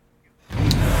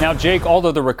 Now, Jake,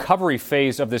 although the recovery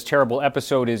phase of this terrible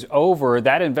episode is over,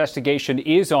 that investigation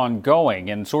is ongoing.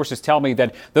 And sources tell me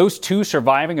that those 2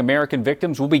 surviving American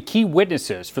victims will be key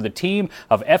witnesses for the team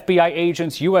of FBI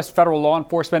agents, U.S. federal law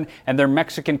enforcement, and their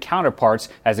Mexican counterparts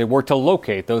as they work to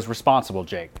locate those responsible,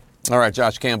 Jake. All right,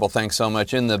 Josh Campbell, thanks so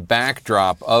much. In the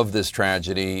backdrop of this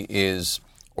tragedy is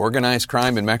organized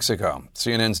crime in Mexico.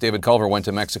 CNN's David Culver went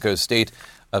to Mexico's state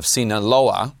of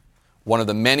Sinaloa, one of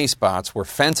the many spots where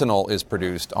fentanyl is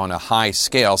produced on a high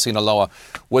scale. Sinaloa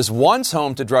was once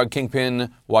home to drug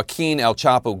kingpin Joaquin El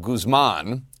Chapo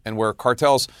Guzman, and where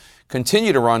cartels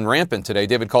continue to run rampant today.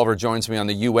 David Culver joins me on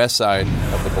the U.S. side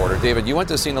of the border. David, you went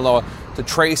to Sinaloa to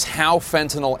trace how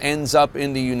fentanyl ends up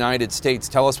in the United States.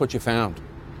 Tell us what you found.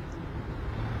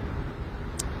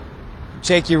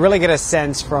 Jake, you really get a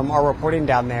sense from our reporting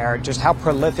down there just how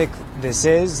prolific this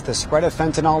is, the spread of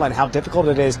fentanyl, and how difficult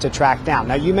it is to track down.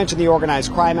 Now, you mentioned the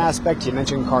organized crime aspect, you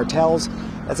mentioned cartels.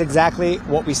 That's exactly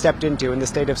what we stepped into in the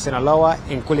state of Sinaloa,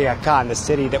 in Culiacan, the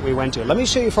city that we went to. Let me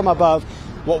show you from above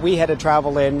what we had to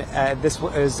travel in. This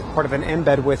was part of an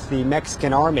embed with the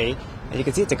Mexican army. And you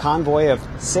can see it's a convoy of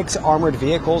 6 armored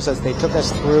vehicles as they took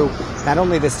us through not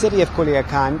only the city of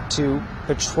Culiacan to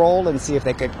patrol and see if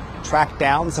they could track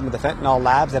down some of the fentanyl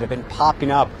labs that have been popping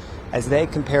up as they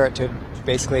compare it to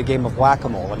basically a game of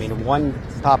whack-a-mole. I mean, one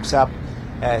pops up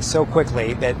so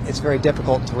quickly that it's very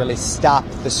difficult to really stop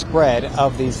the spread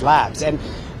of these labs. And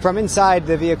from inside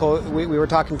the vehicle, we were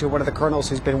talking to one of the colonels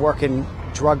who's been working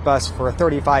drug busts for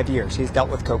 35 years. He's dealt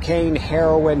with cocaine,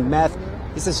 heroin, meth.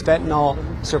 He says fentanyl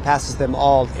surpasses them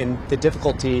all in the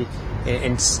difficulty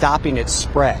in stopping its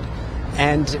spread.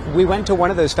 And we went to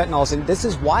one of those fentanyls, and this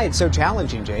is why it's so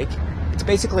challenging, Jake. It's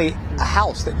basically a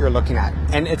house that you're looking at.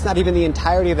 And it's not even the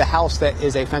entirety of the house that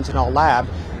is a fentanyl lab,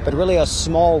 but really a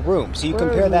small room. So you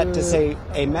compare that to, say,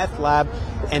 a meth lab,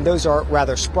 and those are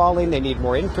rather sprawling. They need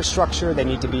more infrastructure. They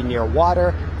need to be near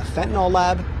water. A fentanyl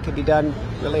lab can be done,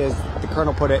 really, as the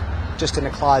colonel put it, just in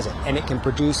a closet, and it can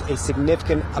produce a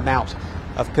significant amount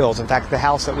of pills. In fact, the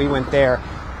house that we went there,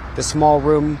 the small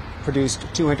room produced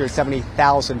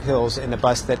 270,000 pills in the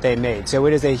bust that they made. So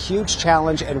it is a huge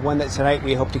challenge, and one that tonight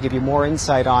we hope to give you more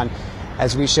insight on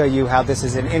as we show you how this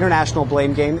is an international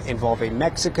blame game involving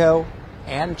Mexico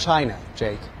and China,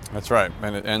 Jake. That's right,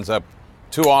 and it ends up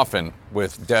too often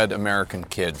with dead American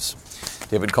kids.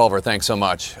 David Culver, thanks so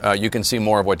much. You can see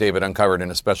more of what David uncovered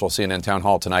in a special CNN Town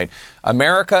Hall tonight.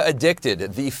 America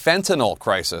Addicted, the fentanyl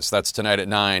crisis. That's tonight at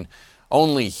 9,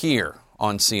 only here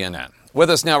on CNN. With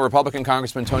us now, Republican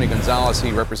Congressman Tony Gonzalez.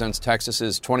 He represents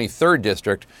Texas's 23rd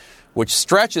district, which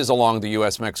stretches along the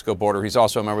U.S.-Mexico border. He's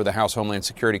also a member of the House Homeland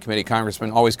Security Committee.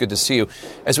 Congressman, always good to see you.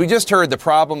 As we just heard, the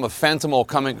problem of fentanyl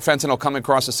coming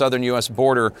across the southern U.S.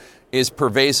 border is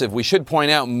pervasive. We should point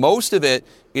out most of it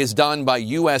is done by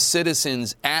U.S.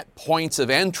 citizens at points of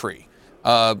entry.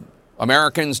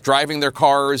 Americans driving their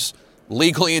cars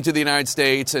legally into the United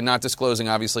States and not disclosing,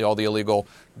 obviously, all the illegal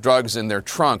drugs in their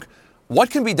trunk. What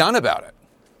can be done about it?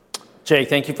 Jay,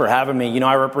 thank you for having me. You know,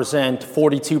 I represent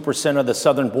 42% of the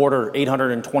southern border,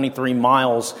 823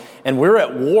 miles, and we're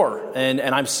at war, and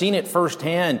I've seen it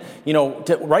firsthand. You know,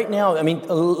 right now, I mean,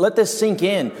 let this sink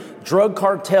in. Drug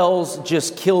cartels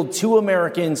just killed 2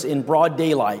 Americans in broad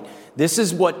daylight. This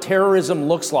is what terrorism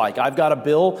looks like. I've got a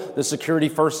bill, the Security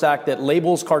First Act, that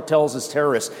labels cartels as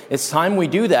terrorists. It's time we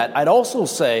do that. I'd also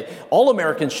say all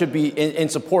Americans should be in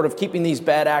support of keeping these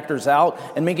bad actors out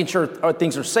and making sure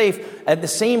things are safe. At the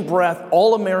same breath,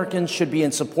 all Americans should be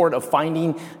in support of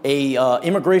finding a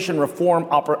immigration reform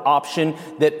option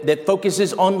that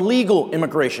focuses on legal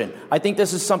immigration. I think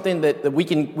this is something that we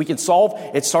can solve.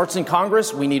 It starts in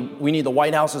Congress. We need the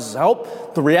White House's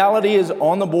help. The reality is,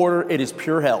 on the border, it is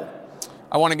pure hell.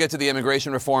 I want to get to the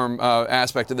immigration reform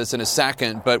aspect of this in a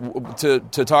second, but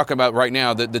to talk about right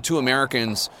now, the 2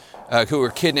 Americans who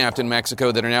were kidnapped in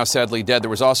Mexico that are now sadly dead. There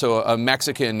was also a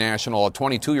Mexican national, a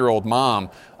 22-year-old mom,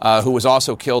 who was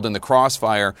also killed in the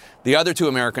crossfire. The other 2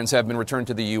 Americans have been returned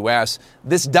to the U.S.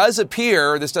 This doesn't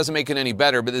make it any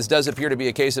better, but this does appear to be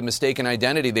a case of mistaken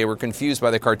identity. They were confused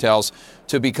by the cartels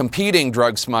to be competing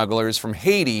drug smugglers from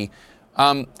Haiti.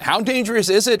 How dangerous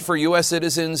is it for U.S.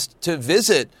 citizens to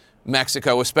visit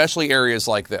Mexico, especially areas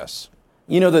like this?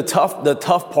 You know, the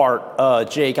tough part,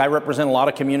 Jake, I represent a lot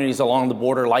of communities along the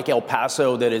border, like El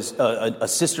Paso, that is a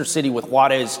sister city with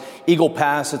Juarez. Eagle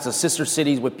Pass, it's a sister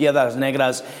city with Piedras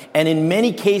Negras. And in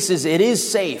many cases, it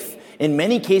is safe. In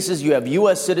many cases, you have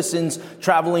U.S. citizens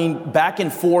traveling back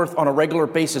and forth on a regular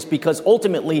basis because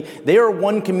ultimately they are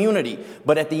one community.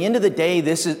 But at the end of the day,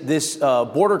 this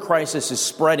border crisis is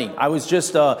spreading. I was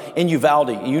just in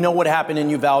Uvalde. You know what happened in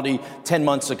Uvalde 10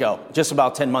 months ago, just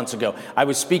about 10 months ago. I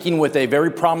was speaking with a very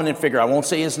prominent figure. I won't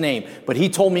say his name, but he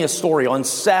told me a story. On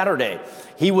Saturday,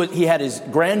 he had his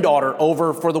granddaughter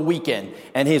over for the weekend,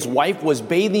 and his wife was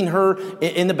bathing her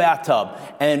in the bathtub,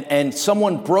 and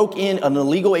someone an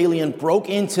illegal alien broke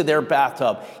into their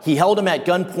bathtub. He held him at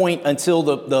gunpoint until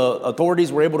the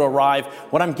authorities were able to arrive.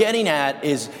 What I'm getting at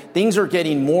is things are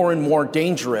getting more and more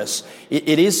dangerous.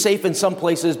 It is safe in some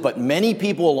places, but many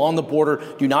people along the border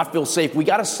do not feel safe. We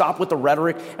got to stop with the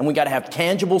rhetoric, and we got to have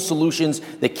tangible solutions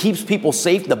that keeps people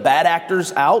safe, the bad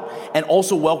actors out, and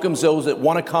also welcomes those that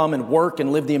want to come and work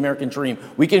and live the American dream.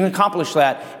 We can accomplish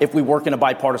that if we work in a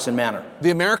bipartisan manner.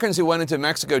 The Americans who went into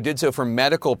Mexico did so for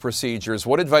medical procedures.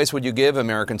 What advice would you give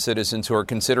American citizens who are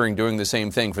considering doing the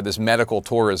same thing for this medical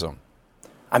tourism?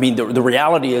 I mean, the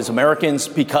reality is Americans,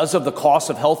 because of the cost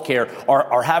of healthcare,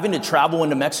 are having to travel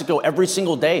into Mexico every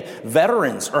single day.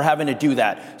 Veterans are having to do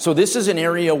that. So this is an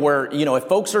area where, if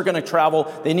folks are going to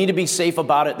travel, they need to be safe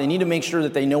about it. They need to make sure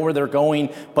that they know where they're going.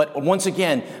 But once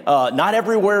again, not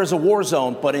everywhere is a war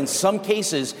zone, but in some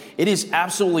cases, it is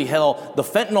absolutely hell. The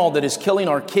fentanyl that is killing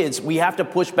our kids, we have to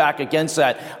push back against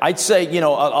that. I'd say, a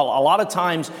lot of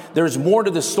times there's more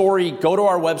to the story. Go to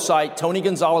our website,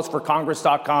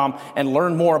 TonyGonzalezForCongress.com, and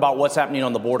learn more about what's happening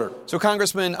on the border. So,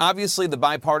 Congressman, obviously the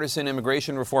bipartisan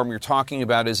immigration reform you're talking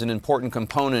about is an important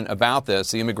component about this.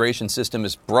 The immigration system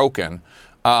is broken.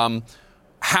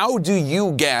 How do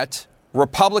you get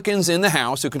Republicans in the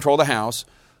House, who control the House,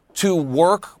 to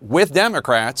work with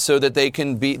Democrats so that there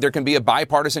can be a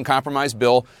bipartisan compromise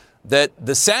bill that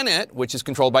the Senate, which is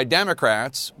controlled by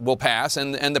Democrats, will pass,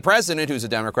 and the president, who's a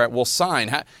Democrat, will sign?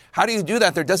 How do you do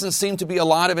that? There doesn't seem to be a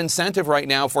lot of incentive right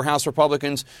now for House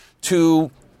Republicans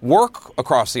to work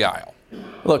across the aisle.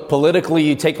 Look, politically,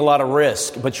 you take a lot of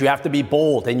risk, but you have to be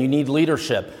bold and you need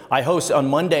leadership. On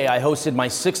Monday, I hosted my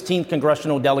 16th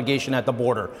congressional delegation at the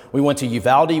border. We went to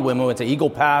Uvalde, we went to Eagle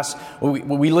Pass.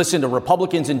 We listened to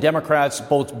Republicans and Democrats,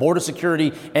 both border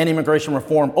security and immigration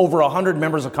reform, over 100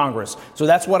 members of Congress. So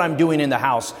that's what I'm doing in the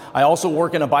House. I also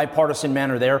work in a bipartisan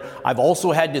manner there. I've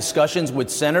also had discussions with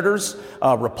senators,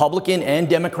 Republican and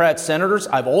Democrat senators.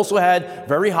 I've also had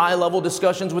very high-level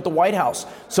discussions with the White House.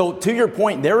 So to your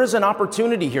point, there is an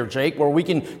opportunity here, Jake, where we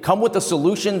can come with a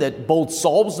solution that both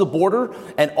solves the border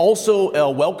and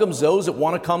also welcomes those that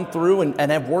want to come through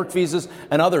and have work visas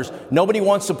and others. Nobody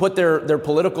wants to put their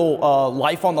political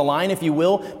life on the line, if you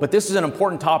will, but this is an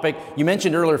important topic. You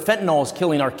mentioned earlier, fentanyl is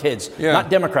killing our kids, not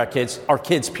Democrat kids, our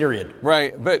kids, period.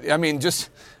 Right. But, I mean, just,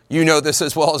 this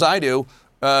as well as I do,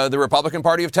 the Republican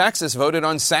Party of Texas voted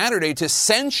on Saturday to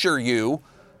censure you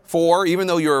for, even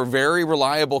though you're a very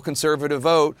reliable conservative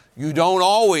vote, you don't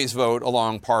always vote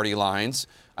along party lines.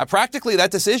 Practically, that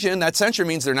decision, that censure,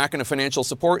 means they're not going to financially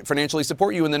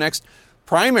support you in the next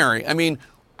primary. I mean,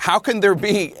 how can there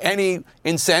be any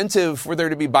incentive for there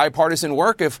to be bipartisan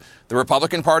work if the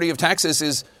Republican Party of Texas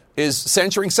is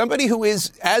censuring somebody who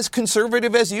is as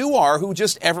conservative as you are, who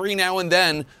just every now and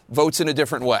then votes in a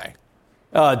different way?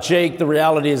 Jake, the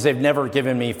reality is they've never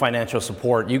given me financial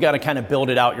support. You got to kind of build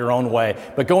it out your own way.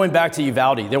 But going back to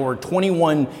Uvalde, there were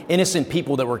 21 innocent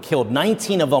people that were killed.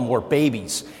 19 of them were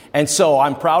babies. And so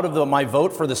I'm proud of my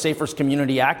vote for the Safer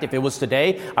Community Act. If it was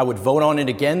today, I would vote on it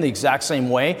again the exact same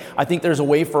way. I think there's a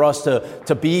way for us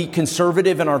to be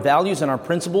conservative in our values and our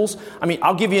principles. I mean,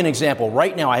 I'll give you an example.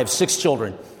 Right now, I have 6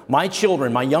 children. My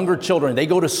younger children, they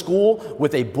go to school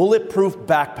with a bulletproof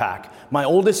backpack. My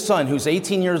oldest son, who's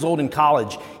 18 years old in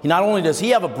college, not only does he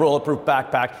have a bulletproof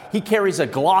backpack, he carries a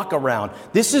Glock around.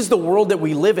 This is the world that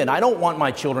we live in. I don't want my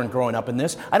children growing up in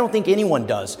this. I don't think anyone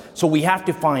does. So we have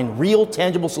to find real,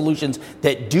 tangible solutions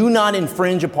that do not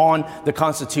infringe upon the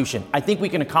Constitution. I think we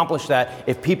can accomplish that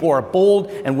if people are bold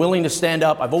and willing to stand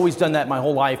up. I've always done that my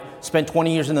whole life. Spent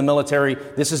 20 years in the military.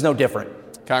 This is no different.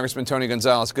 Congressman Tony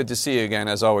Gonzalez, good to see you again,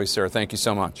 as always, sir. Thank you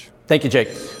so much. Thank you, Jake.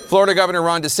 Florida Governor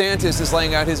Ron DeSantis is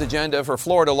laying out his agenda for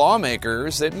Florida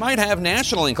lawmakers that might have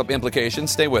national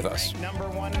implications. Stay with us.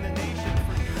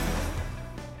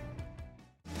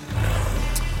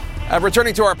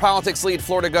 Returning to our politics lead,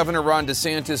 Florida Governor Ron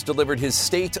DeSantis delivered his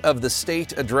State of the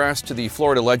State address to the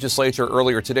Florida legislature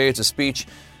earlier today. It's a speech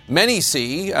many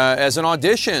see as an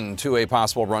audition to a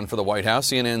possible run for the White House.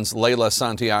 CNN's Leila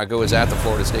Santiago is at the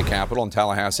Florida State Capitol in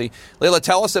Tallahassee. Leila,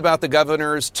 tell us about the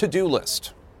governor's to-do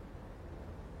list.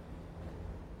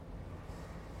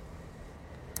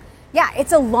 Yeah,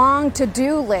 it's a long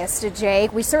to-do list,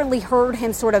 Jake. We certainly heard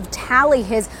him sort of tally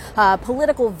his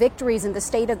political victories in the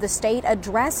State of the State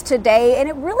address today, and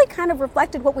it really kind of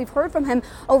reflected what we've heard from him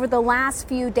over the last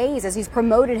few days as he's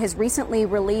promoted his recently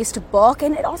released book,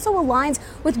 and it also aligns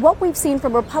with what we've seen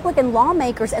from Republican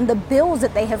lawmakers and the bills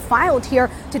that they have filed here,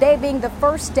 today being the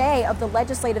first day of the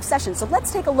legislative session. So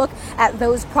let's take a look at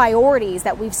those priorities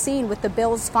that we've seen with the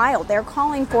bills filed. They're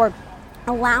calling for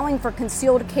allowing for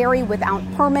concealed carry without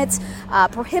permits,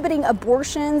 prohibiting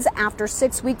abortions after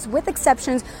 6 weeks with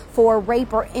exceptions for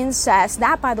rape or incest.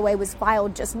 That, by the way, was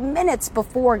filed just minutes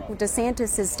before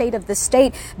DeSantis' State of the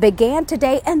State began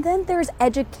today. And then there's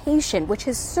education, which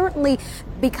has certainly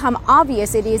become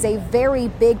obvious. It is a very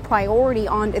big priority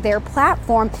on their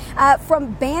platform,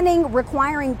 from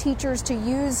requiring teachers to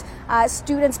use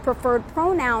students' preferred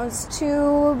pronouns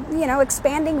to,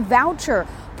 expanding voucher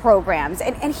programs.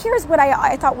 And here's what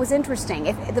I thought was interesting.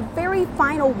 The very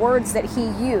final words that he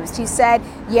used, he said,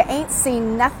 "You ain't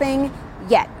seen nothing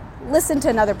yet." Listen to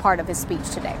another part of his speech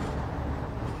today.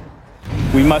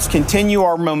 We must continue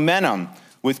our momentum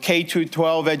with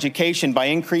K-12 education by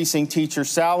increasing teacher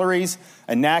salaries,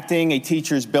 enacting a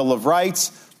teacher's Bill of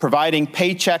Rights, providing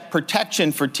paycheck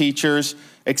protection for teachers,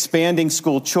 expanding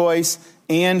school choice,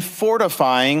 and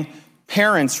fortifying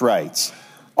parents' rights.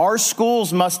 Our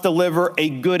schools must deliver a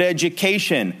good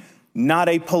education, not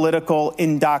a political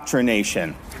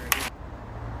indoctrination.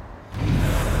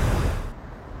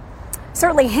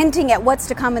 Certainly hinting at what's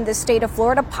to come in the state of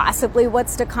Florida, possibly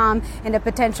what's to come in a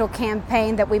potential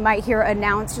campaign that we might hear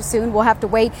announced soon. We'll have to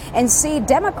wait and see.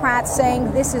 Democrats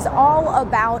saying this is all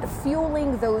about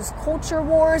fueling those culture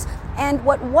wars. And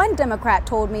what one Democrat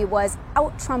told me was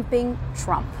out-trumping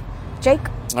Trump. Jake?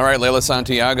 All right, Layla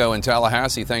Santiago in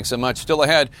Tallahassee, thanks so much. Still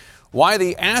ahead, why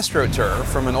the AstroTurf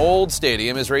from an old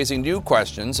stadium is raising new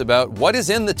questions about what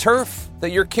is in the turf that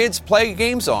your kids play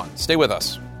games on. Stay with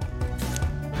us.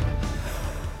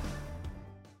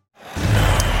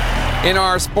 In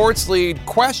our sports lead,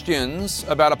 questions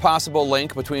about a possible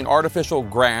link between artificial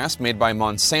grass made by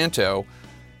Monsanto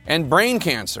and brain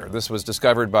cancer. This was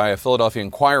discovered by a Philadelphia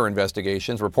Inquirer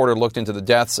investigation. The reporter looked into the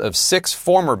deaths of 6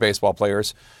 former baseball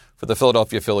players for the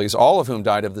Philadelphia Phillies, all of whom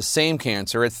died of the same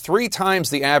cancer at 3 times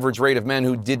the average rate of men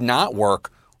who did not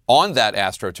work on that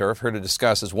AstroTurf. Here to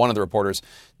discuss is one of the reporters,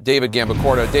 David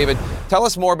Gambacorta. David, tell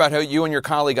us more about how you and your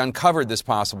colleague uncovered this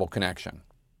possible connection.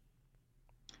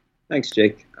 Thanks,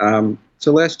 Jake.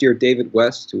 So last year, David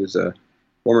West, who was a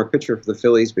former pitcher for the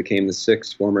Phillies, became the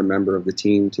 6th former member of the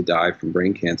team to die from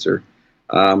brain cancer.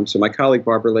 So my colleague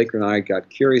Barbara Laker and I got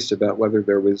curious about whether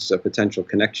there was a potential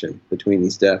connection between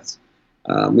these deaths.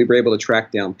 We were able to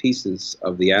track down pieces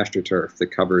of the AstroTurf that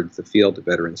covered the field at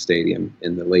Veterans Stadium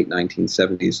in the late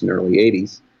 1970s and early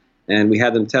 80s, and we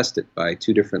had them tested by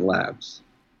 2 different labs.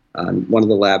 One of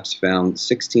the labs found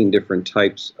 16 different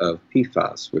types of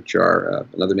PFAS, which are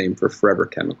another name for forever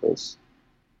chemicals.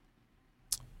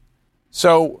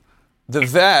 So the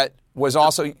vet was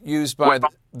also used by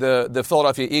the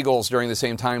Philadelphia Eagles during the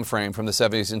same time frame from the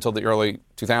 70s until the early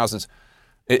 2000s.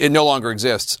 It no longer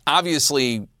exists.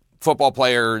 Obviously, football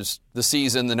players, the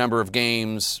season, the number of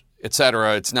games, et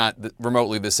cetera, it's not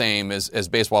remotely the same as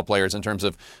baseball players in terms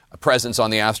of a presence on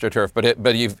the AstroTurf.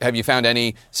 But have you found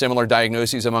any similar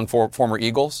diagnoses among former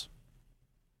Eagles?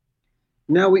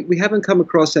 No, we haven't come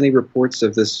across any reports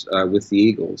of this with the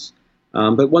Eagles.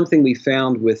 But one thing we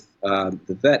found with the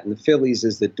vet and the Phillies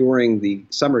is that during the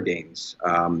summer games,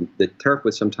 the turf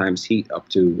would sometimes heat up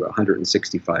to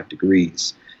 165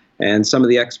 degrees. And some of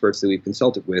the experts that we've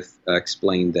consulted with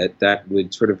explained that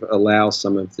would sort of allow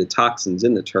some of the toxins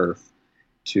in the turf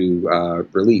to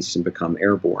release and become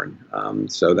airborne.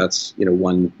 So that's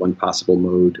one possible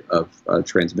mode of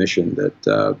transmission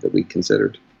that we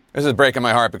considered. This is breaking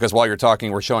my heart because while you're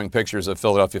talking, we're showing pictures of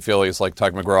Philadelphia Phillies like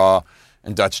Tug McGraw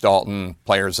and Dutch Dalton,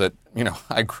 players that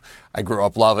I grew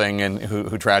up loving and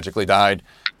who tragically died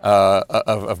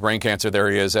of brain cancer. There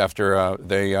he is after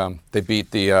they beat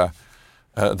the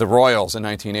Royals in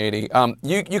 1980.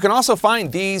 You can also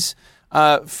find these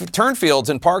turn fields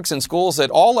in parks and schools at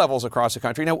all levels across the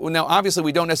country. Now, obviously,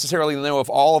 we don't necessarily know if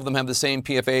all of them have the same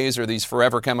PFAs or these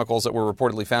forever chemicals that were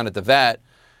reportedly found at the vet.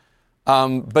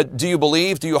 But do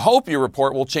you hope your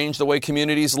report will change the way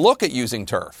communities look at using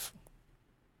turf?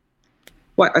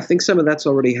 Well, I think some of that's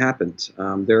already happened.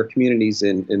 There are communities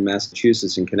in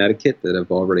Massachusetts and Connecticut that have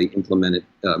already implemented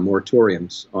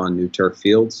moratoriums on new turf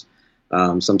fields.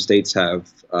 Some states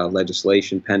have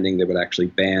legislation pending that would actually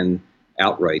ban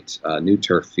outright new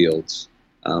turf fields.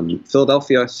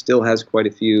 Philadelphia still has quite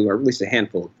a few, or at least a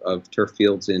handful of turf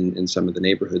fields in some of the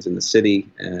neighborhoods in the city,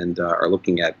 and are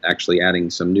looking at actually adding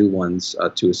some new ones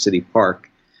to a city park.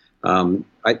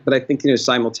 But I think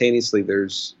simultaneously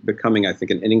there's becoming, I think,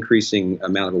 an increasing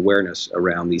amount of awareness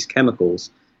around these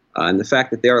chemicals and the fact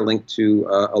that they are linked to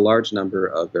a large number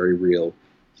of very real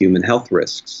human health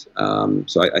risks.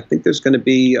 So I think there's going to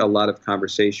be a lot of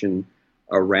conversation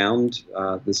around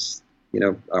this,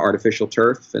 artificial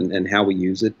turf and how we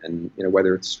use it, and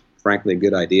whether it's frankly a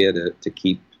good idea to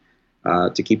keep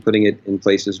putting it in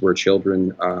places where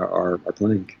children are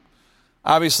playing.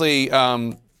 Obviously,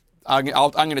 I'm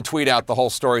going to tweet out the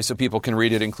whole story so people can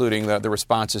read it, including the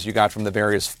responses you got from the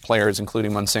various players,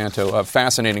 including Monsanto. A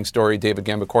fascinating story. David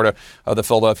Gambacorta of the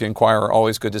Philadelphia Inquirer.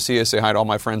 Always good to see you. Say hi to all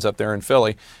my friends up there in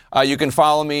Philly. You can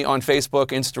follow me on Facebook,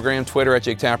 Instagram, Twitter at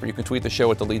Jake Tapper. You can tweet the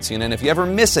show at The Lead CNN. If you ever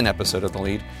miss an episode of The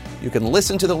Lead, you can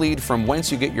listen to The Lead from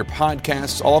whence you get your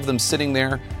podcasts, all of them sitting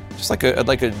there just like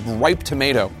a ripe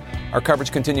tomato. Our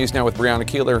coverage continues now with Brianna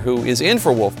Keeler, who is in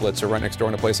for Wolf Blitzer right next door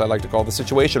in a place I like to call the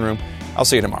Situation Room. I'll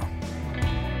see you tomorrow.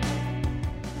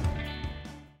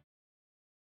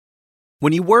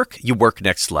 When you work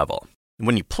next level. And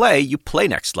when you play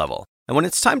next level. And when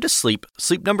it's time to sleep,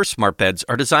 Sleep Number smart beds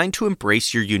are designed to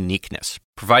embrace your uniqueness,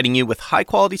 providing you with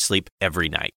high-quality sleep every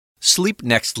night. Sleep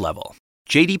next level.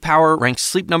 J.D. Power ranks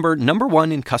Sleep Number number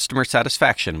 1 in customer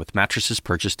satisfaction with mattresses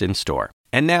purchased in-store.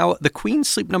 And now, the Queen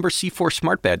Sleep Number C4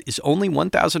 smart bed is only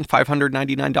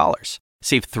 $1,599.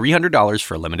 Save $300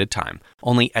 for a limited time,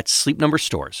 only at Sleep Number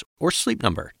stores or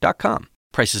sleepnumber.com.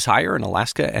 Prices higher in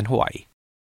Alaska and Hawaii.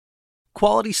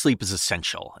 Quality sleep is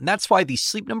essential, and that's why the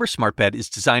Sleep Number smart bed is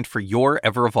designed for your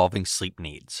ever-evolving sleep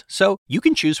needs. So you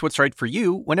can choose what's right for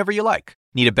you whenever you like.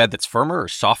 Need a bed that's firmer or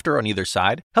softer on either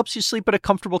side? Helps you sleep at a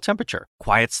comfortable temperature.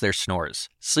 Quiets their snores.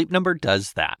 Sleep Number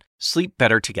does that. Sleep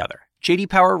better together. J.D.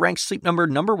 Power ranks Sleep Number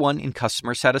number 1 in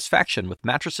customer satisfaction with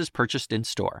mattresses purchased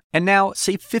in-store. And now,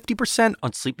 save 50%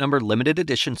 on Sleep Number limited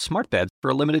edition smart beds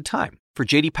for a limited time. For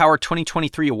J.D. Power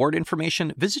 2023 award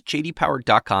information, visit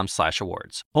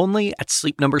jdpower.com/awards. Only at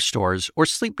Sleep Number stores or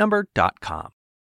sleepnumber.com.